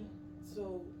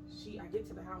 So I get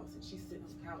to the house and she's sitting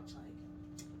on the couch like,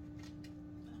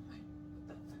 and I'm like,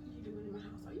 what the fuck are you doing in my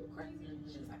house? Are you crazy?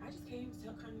 She's like, I just came to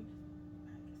tell Connie.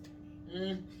 I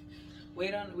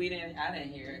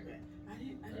didn't hear it. Okay. I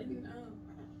didn't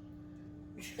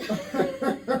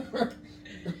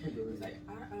He's like,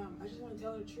 I just want to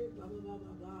tell her the truth, blah, blah, blah,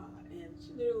 blah, blah. And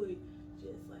she literally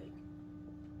just like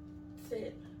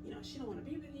said, she don't want to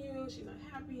be with you, she's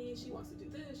unhappy, she wants to do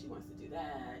this, she wants to do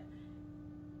that.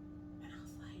 And I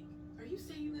was like, are you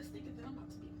saying this thinking that I'm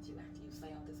about to be with you after you say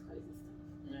all this crazy stuff?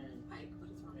 Like, what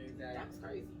is wrong with you? That was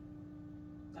crazy.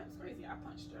 That was crazy. I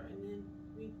punched her and then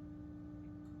we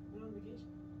went on vacation.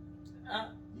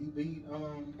 You beat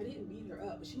I didn't beat her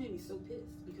up, but she made me so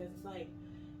pissed because it's like,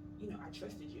 I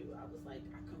trusted you. I was like,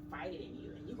 I confided in you,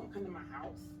 and you gonna come to my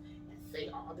house and say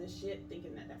all this shit,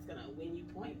 thinking that that's gonna win you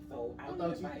points. So I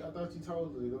thought you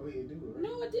told her to go ahead and do it. Right?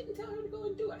 No, I didn't tell her to go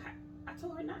and do it. I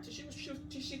told her not to. She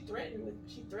threatened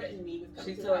me with.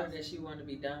 She told her that she wanted to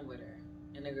be done with her,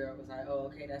 and the girl was like, "Oh,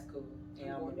 okay, that's cool.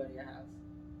 And I'm gonna go to your house."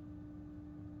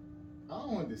 I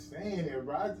don't understand it,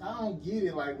 bro. I don't get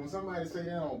it. Like when somebody say they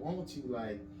don't want you,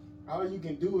 like all you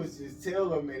can do is just tell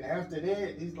them, and after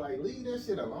that, it's like leave that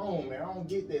shit alone, man. I don't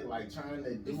get that, like trying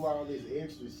to do all this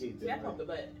extra shit. Yeah, probably,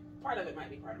 but part of it might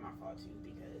be part of my fault too,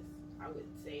 because I would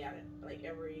say like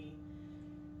every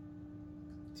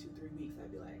 2-3 weeks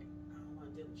I'd be like, I don't want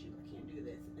to deal with you. I can't do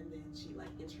this, and then she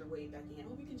like inch her way back in.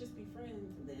 Oh, we can just be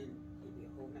friends, and then it'd be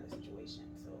a whole nother situation.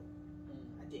 So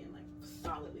I didn't like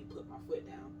solidly put my foot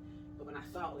down. But when I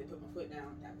solidly put my foot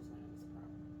down, that was when it was a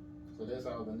problem. So that's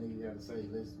all the nigga got to say.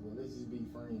 Let's just be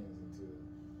friends until.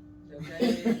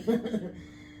 Okay.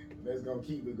 Let's go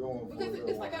keep it going. Because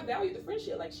it's like I value the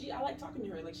friendship. Like I like talking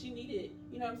to her. Like she needed,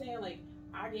 you know what I'm saying? Like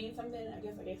I gained something. I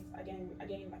guess I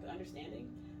gained like an understanding.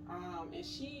 And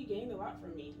she gained a lot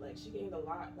from me. Like she gained a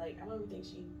lot. Like I don't even think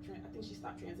I think she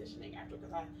stopped transitioning after,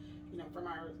 because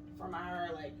from our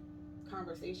like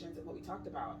conversations and what we talked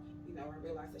about, I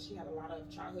realized that she had a lot of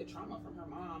childhood trauma from her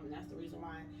mom, and that's the reason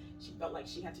why she felt like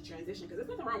she had to transition. Because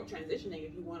there's nothing wrong with transitioning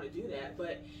if you want to do that,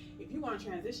 but if you want to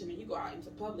transition and you go out into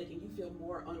public and you feel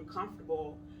more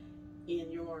uncomfortable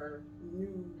in your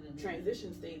new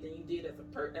transition state than you did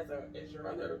as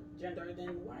your other gender,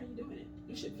 then why are you doing it?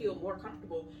 You should feel more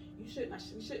comfortable. We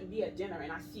shouldn't be at dinner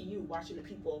and I see you watching the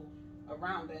people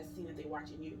around us, seeing that they're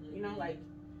watching you. Like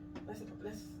that's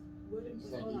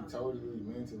it's like you totally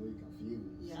mentally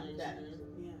confused. Yeah, yeah.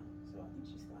 So I think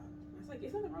she stopped. It's like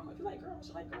it's nothing wrong with, if you like girls,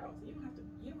 you like girls. You don't have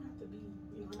to be.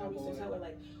 I used to tell her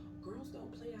like, girls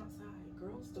don't play outside.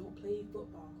 girls don't play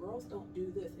football, girls don't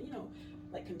do this, you know,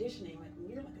 like conditioning, like when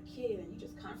you're like a kid and you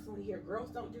just constantly hear girls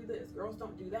don't do this, girls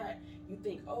don't do that, you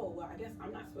think, oh well, I guess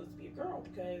I'm not supposed to be a girl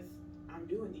because I'm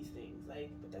doing these things, like,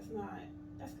 but that's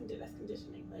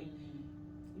conditioning. Like,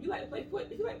 if you like to play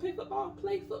football,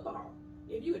 play football.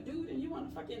 If you a dude and you want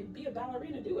to fucking be a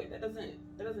ballerina, do it. That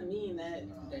doesn't mean that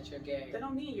you're gay. That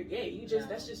don't mean you're gay. You just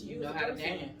that's just you. Know as a how to person.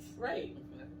 dance, right?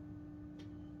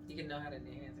 You can know how to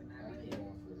dance and not be I gay. ain't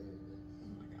going for that. Oh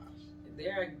my gosh.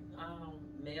 There are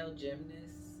male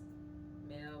gymnasts,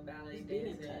 male ballet Just being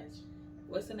in dancers. touch.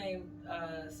 What's her name?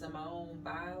 Simone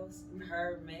Biles.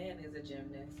 Her man is a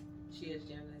gymnast. She is a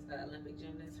gymnast, Olympic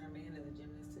gymnast. Her man is a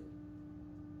gymnast too.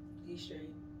 He's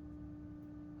straight.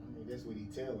 I mean, that's what he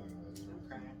telling us. I'm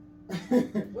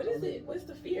crying. What is it? What's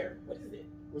the fear? What is it?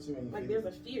 What you mean? Like there's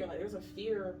a fear. Like there's a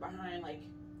fear behind like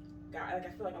guy. Like I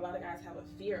feel like a lot of guys have a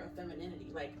fear of femininity.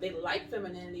 Like they like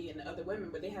femininity in other women,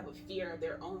 but they have a fear of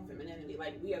their own femininity.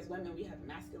 Like we as women, we have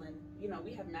masculine. You know,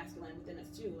 we have masculine within us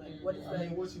too. Like what is I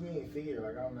mean, what you mean fear?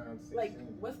 Like I don't know. Like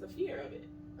what's the fear of it?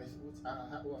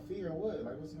 What fear of what?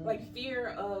 Like what you mean? Like fear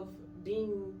of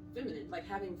being feminine, like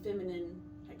having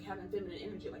feminine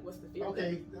energy. Like what's the fear?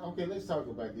 Okay, let's talk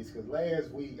about this because last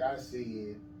week I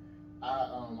said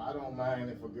I don't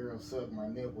mind if a girl suck my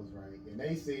nipples right, and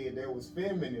they said that was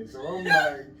feminine. So I'm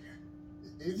like,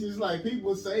 it's just like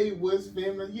people say what's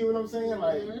feminine. You know what I'm saying?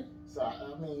 Like, so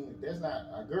I mean, that's not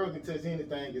a girl can touch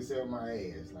anything except my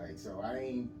ass. Like, so I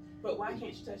ain't. But why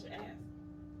can't you touch your ass?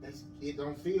 It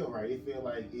don't feel right. It feel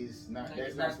like it's not. Like that's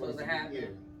it's not supposed to happen. Yeah.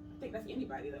 I think that's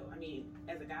anybody though. I mean,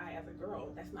 as a guy, as a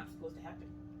girl, that's not supposed to happen.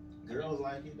 Girls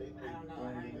like it. They like. I don't know.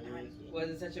 I ain't like it. Was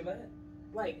it touch your butt?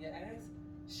 Like Your ass?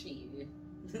 Shit.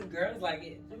 Girls like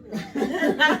it.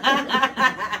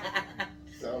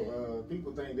 So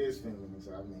people think this feminine.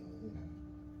 So I mean, you know,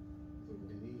 that's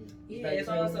what it is. Yeah, it's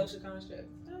all social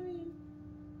constructs. I mean,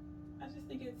 I just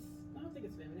think it's. I don't think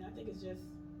it's feminine. I think it's just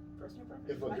personal preference.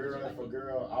 If a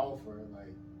girl offer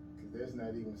like, cause there's not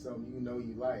even something you know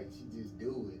you like, she just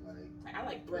do it like. I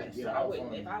like breasts. Get So I off wouldn't.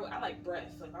 on If I like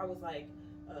breasts. So if I was like,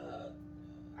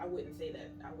 I wouldn't say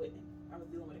that. I wouldn't. If I was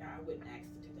dealing with a guy, I wouldn't ask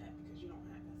to do that because you don't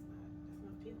have. That's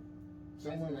not appealing.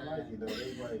 Some women like it though.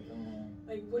 They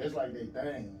like What it's like they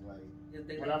thing. Like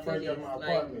They when I first got my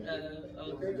apartment, like,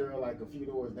 there was a girl like a few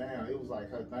doors down. It was like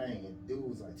her thing, and dude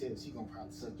was like, "Tell she gonna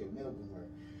probably suck your nipples." Like,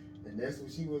 and that's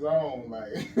what she was on.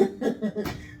 Like,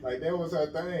 like that was her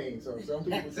thing. So some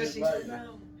people that's just she like. was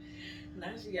on.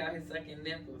 Now she out here sucking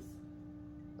nipples.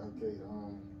 Okay.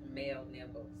 Male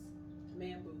nipples.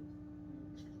 Man boob.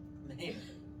 Man.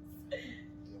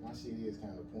 Yeah, my shit is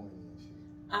kind of pointy and shit.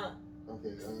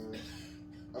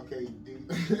 Okay.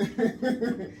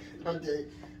 Okay.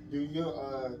 Do your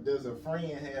does a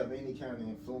friend have any kind of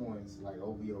influence like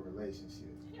over your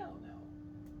relationship? Hell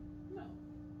no. No.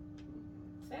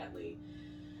 Sadly,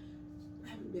 I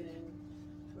haven't been in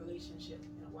a relationship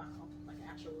in a while, like an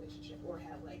actual relationship, or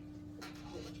have like a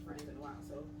whole bunch of friends in a while.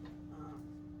 So,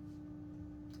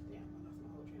 damn, I lost my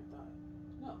whole train of thought.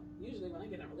 No, usually when I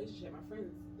get in a relationship, my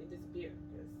friends they disappear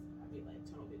because I be like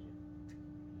tunnel vision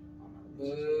on my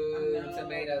relationship. Boo,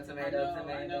 tomato.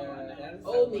 I know. That is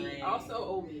Owe so me, lame. also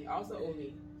owe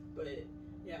me. But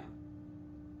yeah,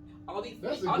 all these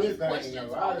That's all a these good thing questions,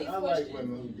 though. all these I like questions.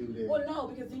 women who do that. Well, no,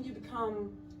 because then you become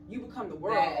the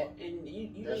world, and you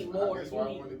That's need why- more. that's You why I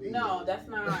need, wanna be no, here. that's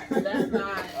not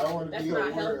I want to that's be not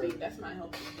her healthy. world. That's not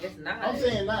healthy. It's not. I'm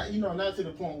saying not to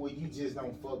the point where you just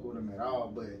don't fuck with them at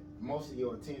all, but most of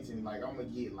your attention, like I'm gonna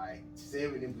get like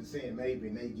 70% maybe,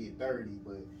 and they get 30,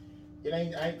 but it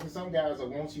ain't. Some guys will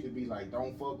want you to be like,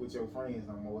 don't fuck with your friends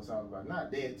no more. It's all about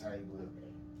not that type, but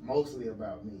mostly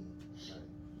about me. Like,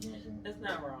 you know what I'm saying? That's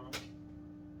not wrong.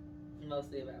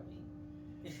 Mostly about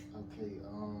me. Okay.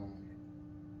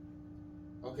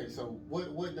 Okay. So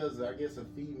what does I guess a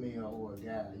female or a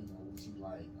guy, you know, what you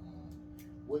like?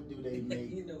 What do they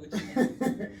make? You know what you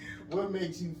mean. What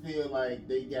makes you feel like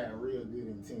they got real good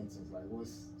intentions? Like,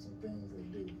 what's some things they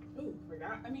do? Ooh,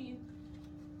 forgot. I mean,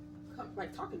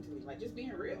 like talking to me, like just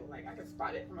being real. Like I can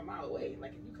spot it from a mile away.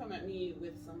 Like if you come at me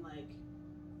with some like,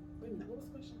 wait a minute, what was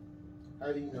the question?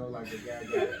 How do you know like a guy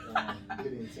got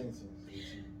good intentions with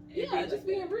you? Yeah, just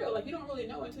being real. Like you don't really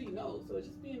know until you know. So it's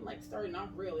just being like starting off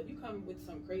real. If you come with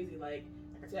some crazy like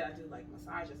I said, I do like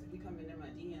massages. If you come in my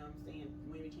DM saying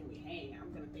when can we hang,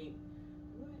 I'm gonna think,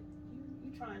 what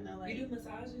you trying to like? You do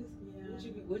massages? Yeah.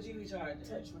 Would you be charging?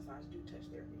 Touch massage, do touch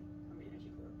therapy. I'm an energy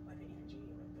club, like an energy.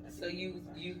 But I So do you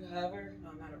massage. hover?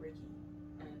 No, I'm not a Reiki.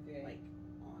 Okay. Like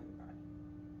on the body.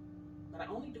 But I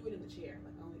only do it in the chair.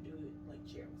 Like I only do it like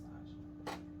chair massage.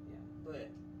 Yeah,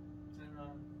 but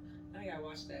I gotta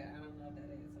watch that. I don't know what that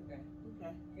is. Okay.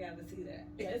 You gotta see that.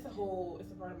 Yeah, it's a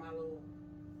part of my little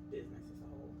business.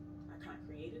 I kind of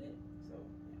created it. So,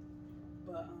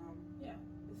 yeah. But,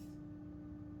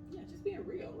 yeah, just being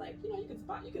real. Like,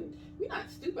 we're not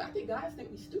stupid. I think guys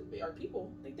think we stupid, or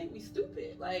people, they think we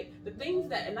stupid. Like, the things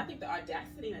that, and I think the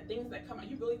audacity and the things that come out,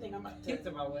 you really think I'm about to,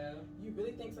 you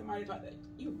really think somebody's about to,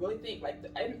 you really think, like,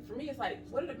 and for me, it's like,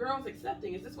 what are the girls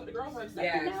accepting? Is this what the girls are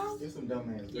accepting now? It's some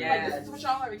dumb ass. Yes. Like, this is what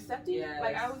y'all are accepting? Yes.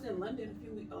 Like, I was in London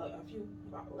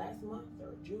about last month, or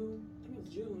June, I think it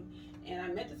was June, and I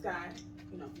met this guy,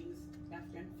 he was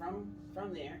African,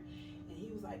 from there, and he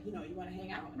was like, you want to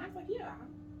hang out? And I was like, yeah,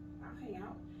 I'll hang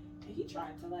out. And he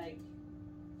tried to, like,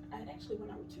 I had actually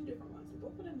went out with 2 different ones, and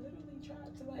both of them literally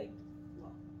tried to, like,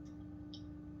 well,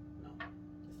 no,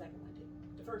 the second one did.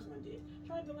 The first one did.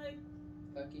 Tried to, like,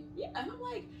 Fuck you. yeah, and I'm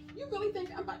like, you really think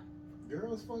I'm like,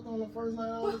 Girls fuck on the first night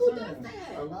all but the who time. does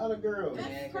that? A lot of girls.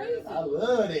 That's crazy. I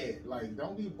love that. Like,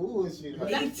 don't be bullshit.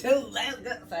 Like, Me too. Let's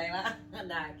go. Say,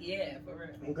 yeah, for real.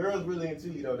 when girls really into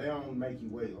you, though, they don't make you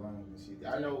wait long and shit.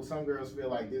 I know some girls feel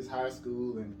like this high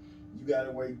school and you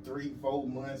gotta wait 3-4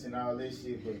 months and all this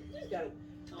shit, but You just gotta,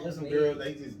 there's some girls,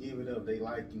 they just give it up. They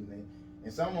like you, man.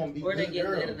 And some of them be Or they good get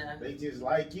lit girls. enough. They just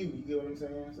like you. You get what I'm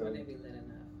saying? So When they be lit enough.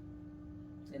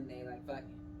 And they like, fuck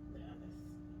you. yeah,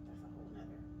 that's a whole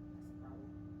nother,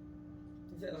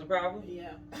 Is that a problem?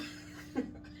 yeah.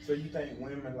 So you think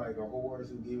women like are whores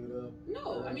who give it up?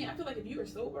 No, I mean, I feel like if you are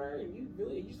sober and you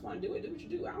just want to do it, do what you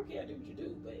do. I don't care, do what you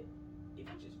do. But if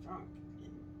you're just drunk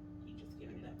and you just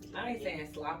giving it up, I ain't saying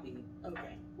sloppy.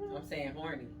 okay. Well, I'm saying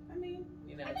horny. I mean,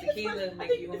 You know, I think tequila I make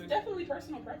think you it's horny. definitely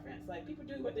personal preference. Like, people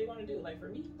do what they want to do. Like, for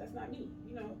me, that's not me,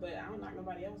 But I don't knock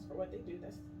nobody else for what they do.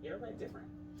 That's everybody different.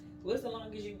 What's the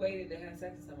longest you waited to have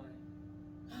sex with somebody?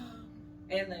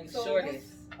 And the So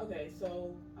shortest. Okay,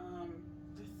 so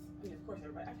of course,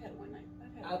 everybody. I've had one night.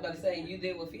 I was about to say, you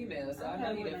did with females, so I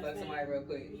know you didn't fuck somebody real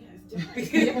quick. Yeah,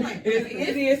 it's different. It's different. It's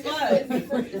easy as fuck. It's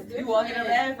different. You walk in the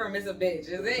bathroom, it's a bitch, is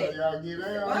So it? y'all get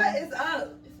down? What is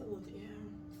up? It's a little,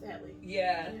 sadly.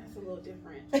 Yeah. It's a little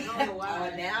different. I don't know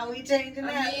why. Oh, now we changing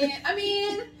that. I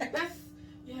mean, that's,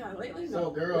 lately, no.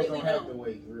 So girls Lately, don't have no. to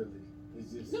wait, really.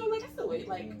 It's just No, like, I still wait.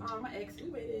 Like, my ex, we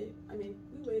waited, like,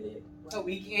 A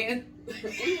weekend.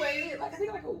 we waited, like, I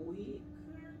think like a week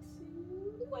or 2.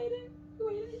 We waited.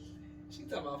 She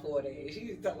talking about 4 days. She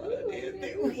was talking about We that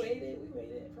damn thing.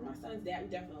 waited. For my son's dad, we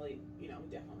definitely waited.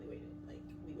 Like,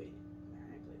 we waited.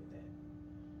 I ain't play with that.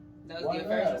 That was why your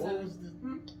not? first or What something? was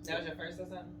the That was your first or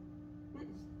something?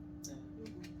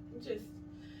 Just,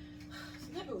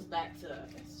 so that goes back to,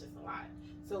 it's just a lot.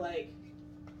 So, like,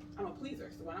 I'm a pleaser.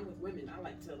 So when I'm with women, I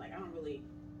like to, like, I don't really,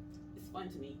 it's fun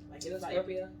to me. Like, You a it's like,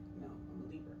 Scorpio? no, I'm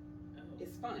a Libra. Oh.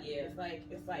 It's fun. Yeah. It's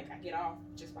like I get off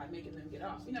just by making them get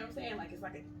off. You know what I'm saying? Like,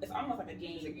 it's almost like a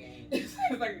game. It's a game. It's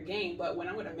like a game, but when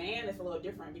I'm with a man, it's a little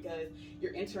different because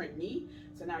you're entering me.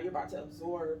 So now you're about to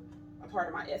absorb a part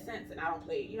of my essence, and I don't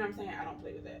play. You know what I'm saying? I don't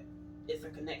play with that. It's a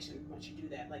connection once you do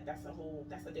that. Like, that's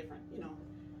a different. You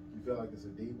feel like it's a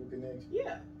deeper connection?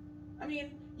 Yeah. I mean,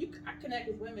 I connect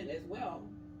with women as well,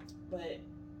 but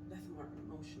that's more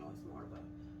emotional. It's more of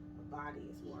a body.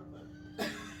 It's more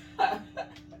of a.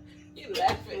 You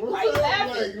laughing? Why you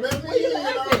laughing? Like, let Why me you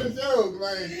get on laughing? the joke.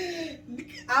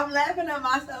 Like, I'm laughing at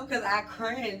myself because I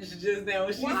cringed just then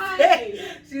when she Why?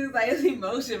 said. She was like, it's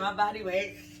emotion. My body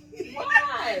went.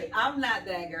 Why? I'm not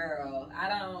that girl.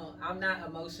 I'm not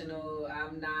emotional.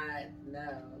 No.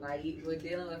 Like, with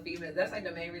dealing with females, that's like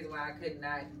the main reason why I could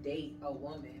not date a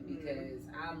woman because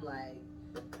I'm like,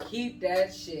 keep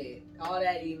that shit. All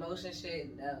that emotion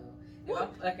shit, no. If I'm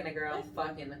fucking a girl, I'm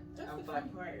fucking. That's I'm the fun fucking.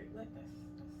 part. Like, that's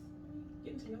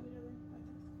getting to know each other.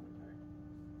 Like,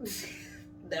 that's the fun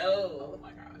part. No. Oh my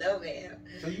god. No, man.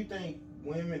 so you think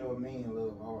women or men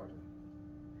love harder?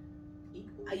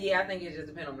 Equal. Yeah, I think it just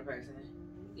depends on the person.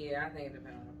 Yeah, I think it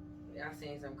depends on them. I've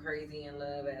seen some crazy in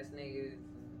love ass niggas.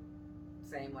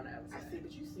 Same on the other I see, side.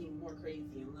 but you see more crazy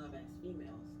in love as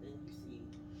females than you see.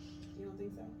 You don't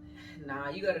think so? Nah,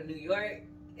 you go to New York.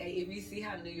 Hey, if you see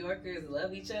how New Yorkers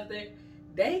love each other,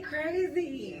 they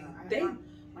crazy.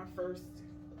 My first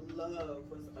love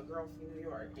was a girl from New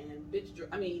York, and bitch.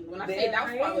 I mean, when I They're say that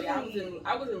was probably crazy.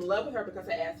 I was in love with her because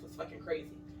her ass was fucking crazy.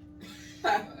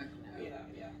 Fuck no.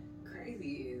 Yeah.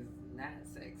 Crazy is not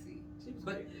sexy. She was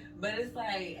But- crazy. But it's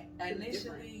like It's different.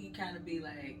 initially you kind of be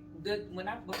like,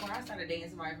 before I started dating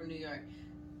somebody from New York,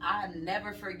 I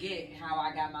never forget how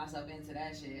I got myself into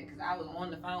that shit. Cause I was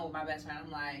on the phone with my best friend.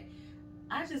 I'm like,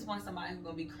 I just want somebody who's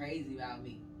gonna be crazy about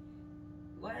me.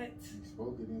 What? You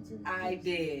spoke it into I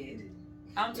did.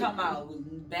 I'm talking about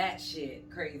batshit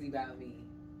crazy about me.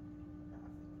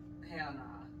 Hell nah.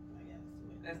 I guess.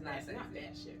 That's not Not sexy.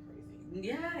 bad shit crazy.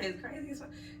 Yeah, it's crazy as fuck.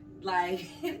 Like,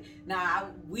 nah,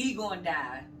 we gonna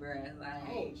die, bruh. Like,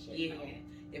 Oh, shit, yeah. no.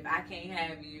 If I can't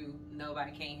have you,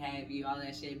 nobody can't have you. All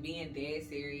that shit. Being dead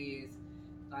serious,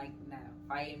 like, nah,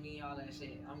 fighting me, all that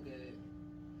shit. I'm good.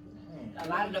 A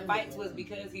lot of the fights was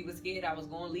because he was scared I was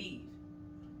gonna leave.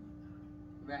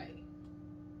 Right.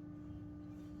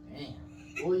 Damn.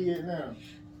 Where you at now?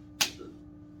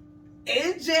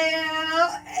 In jail.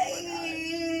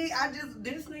 Hey,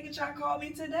 this nigga tried to call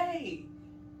me today.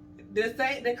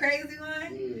 The crazy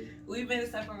one. Yeah. We've been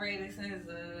separated since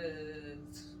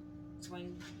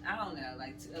 20. I don't know,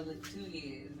 like 2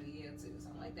 years, a year or two,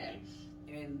 something like that.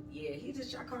 And yeah, he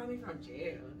just tried to call me from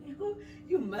jail.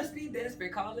 You must be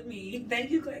desperate calling me.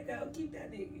 Thank you, Clecko. Keep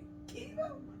that nigga. Keep him.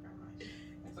 Oh my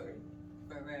gosh.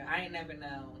 For real, I ain't never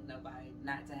known nobody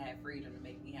not to have freedom to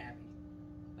make me happy.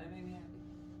 That made me happy.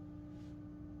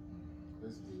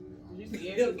 That's good. You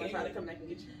scared he's gonna try to come back and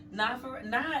get you? Not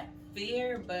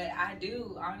fear, but I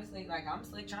do honestly, like, I'm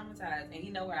slick traumatized, and he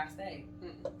know where I stay.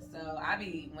 So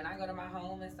when I go to my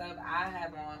home and stuff, I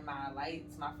have on my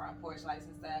lights, my front porch lights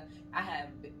and stuff. I have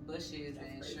bushes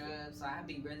and shrubs, so I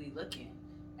be really looking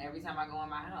every time I go in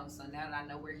my house. So now that I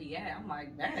know where he at, I'm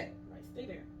like, bet. Right, stay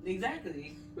there.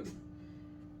 Exactly.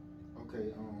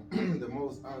 Okay, the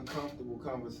most uncomfortable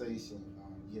conversation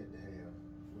you had to have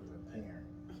with a parent.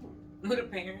 With a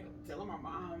parent. Telling my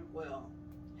mom,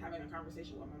 having a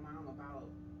conversation with my mom about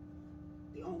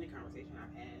the only conversation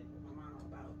I've had with my mom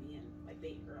about being like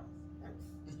dating girls. That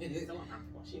was so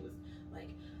uncomfortable. She was like,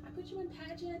 I put you in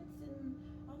pageants and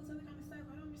all this other kind of stuff.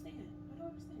 I don't understand.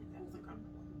 That was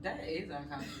uncomfortable. That is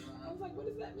uncomfortable. I was like, what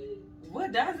does that mean?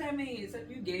 What does that mean? Except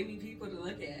you gave me people to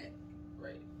look at.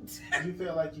 Right. You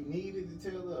felt like you needed to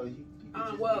tell her, or you could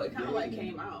just Well, be it kind of like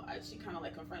dating? came out. She kind of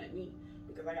like confronted me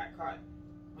because I got caught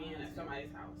being at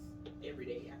somebody's house every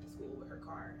day after school with her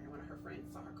car. And when her friends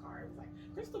saw her car, it was like,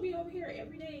 Krystal be over here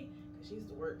every day. Because she used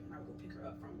to work, and I would go pick her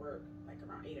up from work like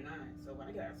around 8 or 9. So when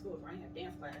I get out of school, if I didn't have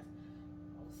dance class,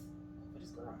 I was over this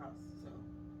girl house. So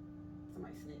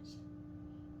somebody snitched.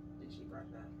 Then she brought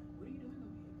it up. Like, what are you doing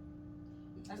over here?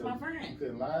 That's So my friend. You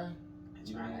couldn't lie? I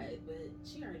tried, but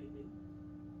she already knew.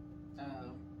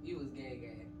 Oh, you was gay.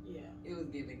 Yeah. It was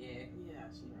giving gay. Yeah,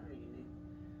 she already knew.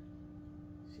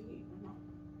 My mom.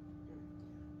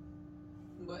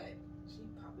 But She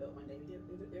popped up one day. There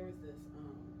was this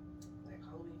like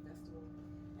Halloween festival,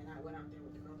 and I went out there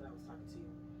with the girl that I was talking to,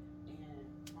 and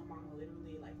my mama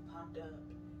literally like popped up,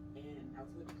 and I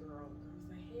was with the girl. The girl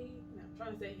was like, "Hey," and I'm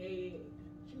trying to say, "Hey," and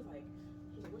she was like,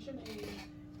 "What's your name?"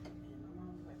 And my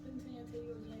mom was like, "Couldn't tell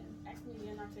you again. Ask me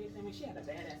again, I'll tell you the same." And she had a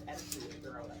badass attitude with the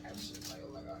girl. Like I was just like,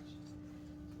 "Oh my gosh."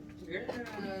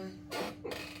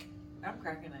 I'm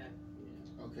cracking up.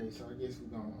 Okay, so I guess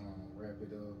we're gonna wrap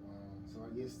it up. So I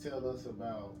guess tell us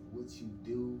about what you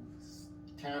do,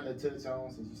 kind of touch on,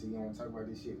 since you said you don't want to talk about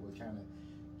this shit, but kind of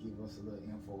give us a little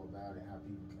info about it, how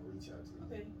people can reach out to you.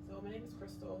 Okay, so my name is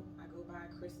Krystal. I go by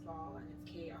Krysballl, and it's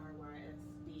Krysball.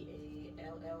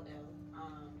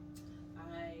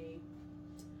 I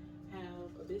have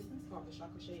a business called the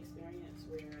Chakra Shea Experience,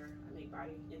 where I make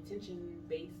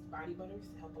intention-based body butters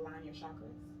to help align your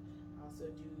chakras. I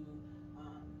also do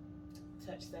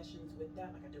touch sessions with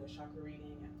that, like I do a chakra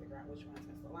reading and figure out which one's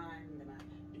misaligned, and then I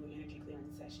do an energy clearing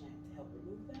session to help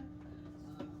remove that.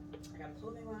 I got a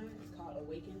clothing line. It's called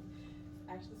Awaken.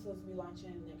 Actually supposed to be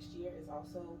launching next year. It's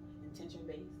also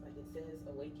intention-based, like it says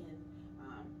Awaken,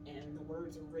 and the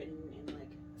words are written in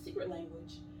like a secret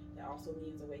language that also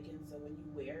means awaken. So when you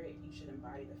wear it, you should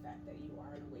embody the fact that you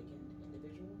are an awakened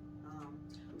individual. I'm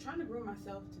trying to groom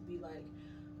myself to be like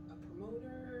a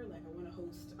promoter. Like I want to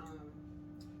host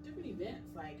different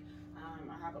events. Like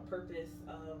I have a purpose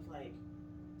of like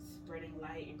spreading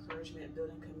light, encouragement,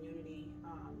 building community,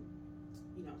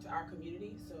 to our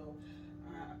community. So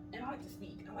and I like to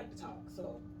speak, I like to talk.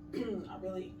 So I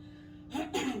really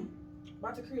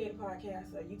about to create a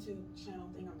podcast, a YouTube channel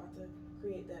thing. I'm about to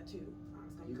create that too.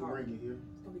 You can bring it here.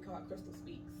 It's gonna be called Krystal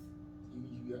Speaks.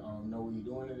 You know where you're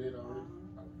doing it at already?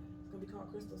 It's gonna be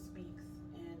called Krystal Speaks,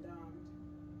 and I'm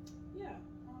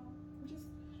just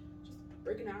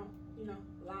breaking out,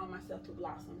 allowing myself to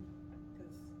blossom,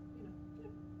 because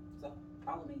So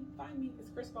follow me, find me. It's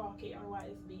Krysball, Krysball.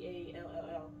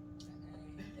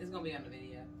 It's gonna be on the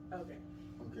video. Okay.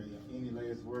 Okay. Any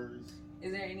last words?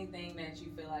 Is there anything that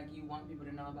you feel like you want people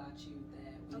to know about you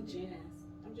that we didn't ask?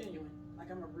 I'm genuine.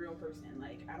 Like I'm a real person.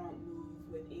 Like I don't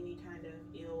move with any kind of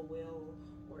ill will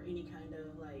or any kind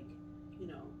of like,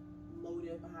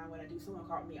 motive behind what I do. Someone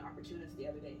called me an opportunist the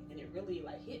other day, and it really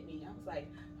like hit me. I was like,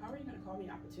 how are you gonna call me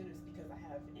an opportunist? Because I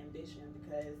have ambition.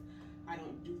 Because I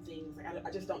don't do things like I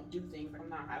just don't do things. Like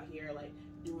I'm not out here like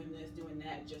doing this, doing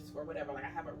that just for whatever. Like I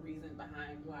have a reason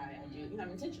behind why I do. You know,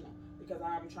 I'm intentional because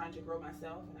I'm trying to grow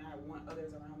myself and I want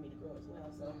others around me to grow as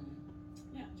well. So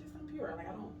yeah, just I'm pure. Like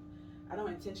I don't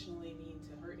intentionally mean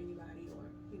to hurt anybody or,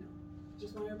 you know,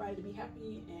 just want everybody to be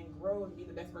happy and grow and be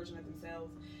the best version of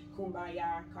themselves.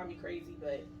 Kumbaya, call me crazy,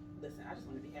 but listen, I just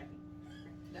want to be happy.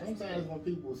 Sometimes when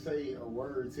people say a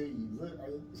word to you, look,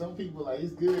 some people like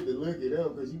it's good to look it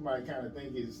up because you might kind of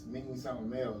think it means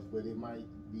something else, but it might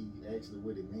be actually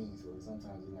what it means. So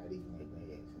sometimes it's not even that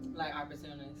bad. Like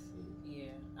opportunists.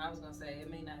 Yeah, I was gonna say it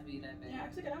may not be that bad. Yeah,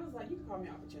 I took it. I was like, you can call me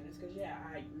opportunist because yeah,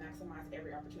 I maximize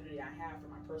every opportunity I have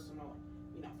for my personal,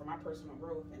 you know, for my personal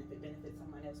growth, and if it benefits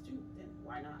someone else too, then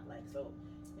why not? Like so,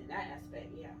 in that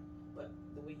aspect, yeah. But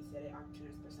the way you said it,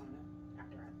 opportunist persona,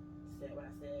 after I said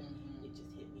what I said. It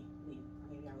just hit me.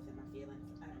 Maybe I was in my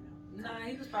feelings. I don't know. Nah,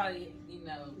 he was probably, you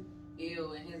know,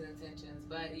 ill in his intentions,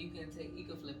 but you can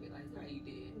flip it like how you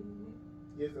did.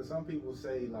 Yeah, because some people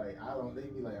say like they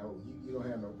be like, oh, you don't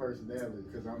have no personality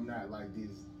because I'm not like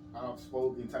this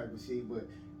outspoken type of shit. But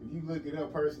if you look it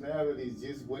up, personality is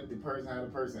just how the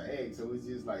person acts. So it's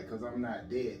just like because I'm not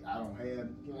dead, I don't have.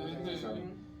 You know what I'm saying? So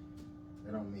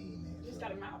that don't mean that. You just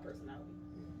got a mild personality.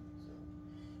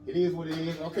 It is what it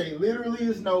is. Okay, literally,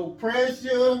 it's no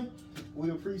pressure. We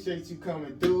appreciate you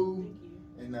coming through.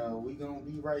 Thank you. And we're going to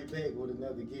be right back with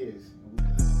another guest.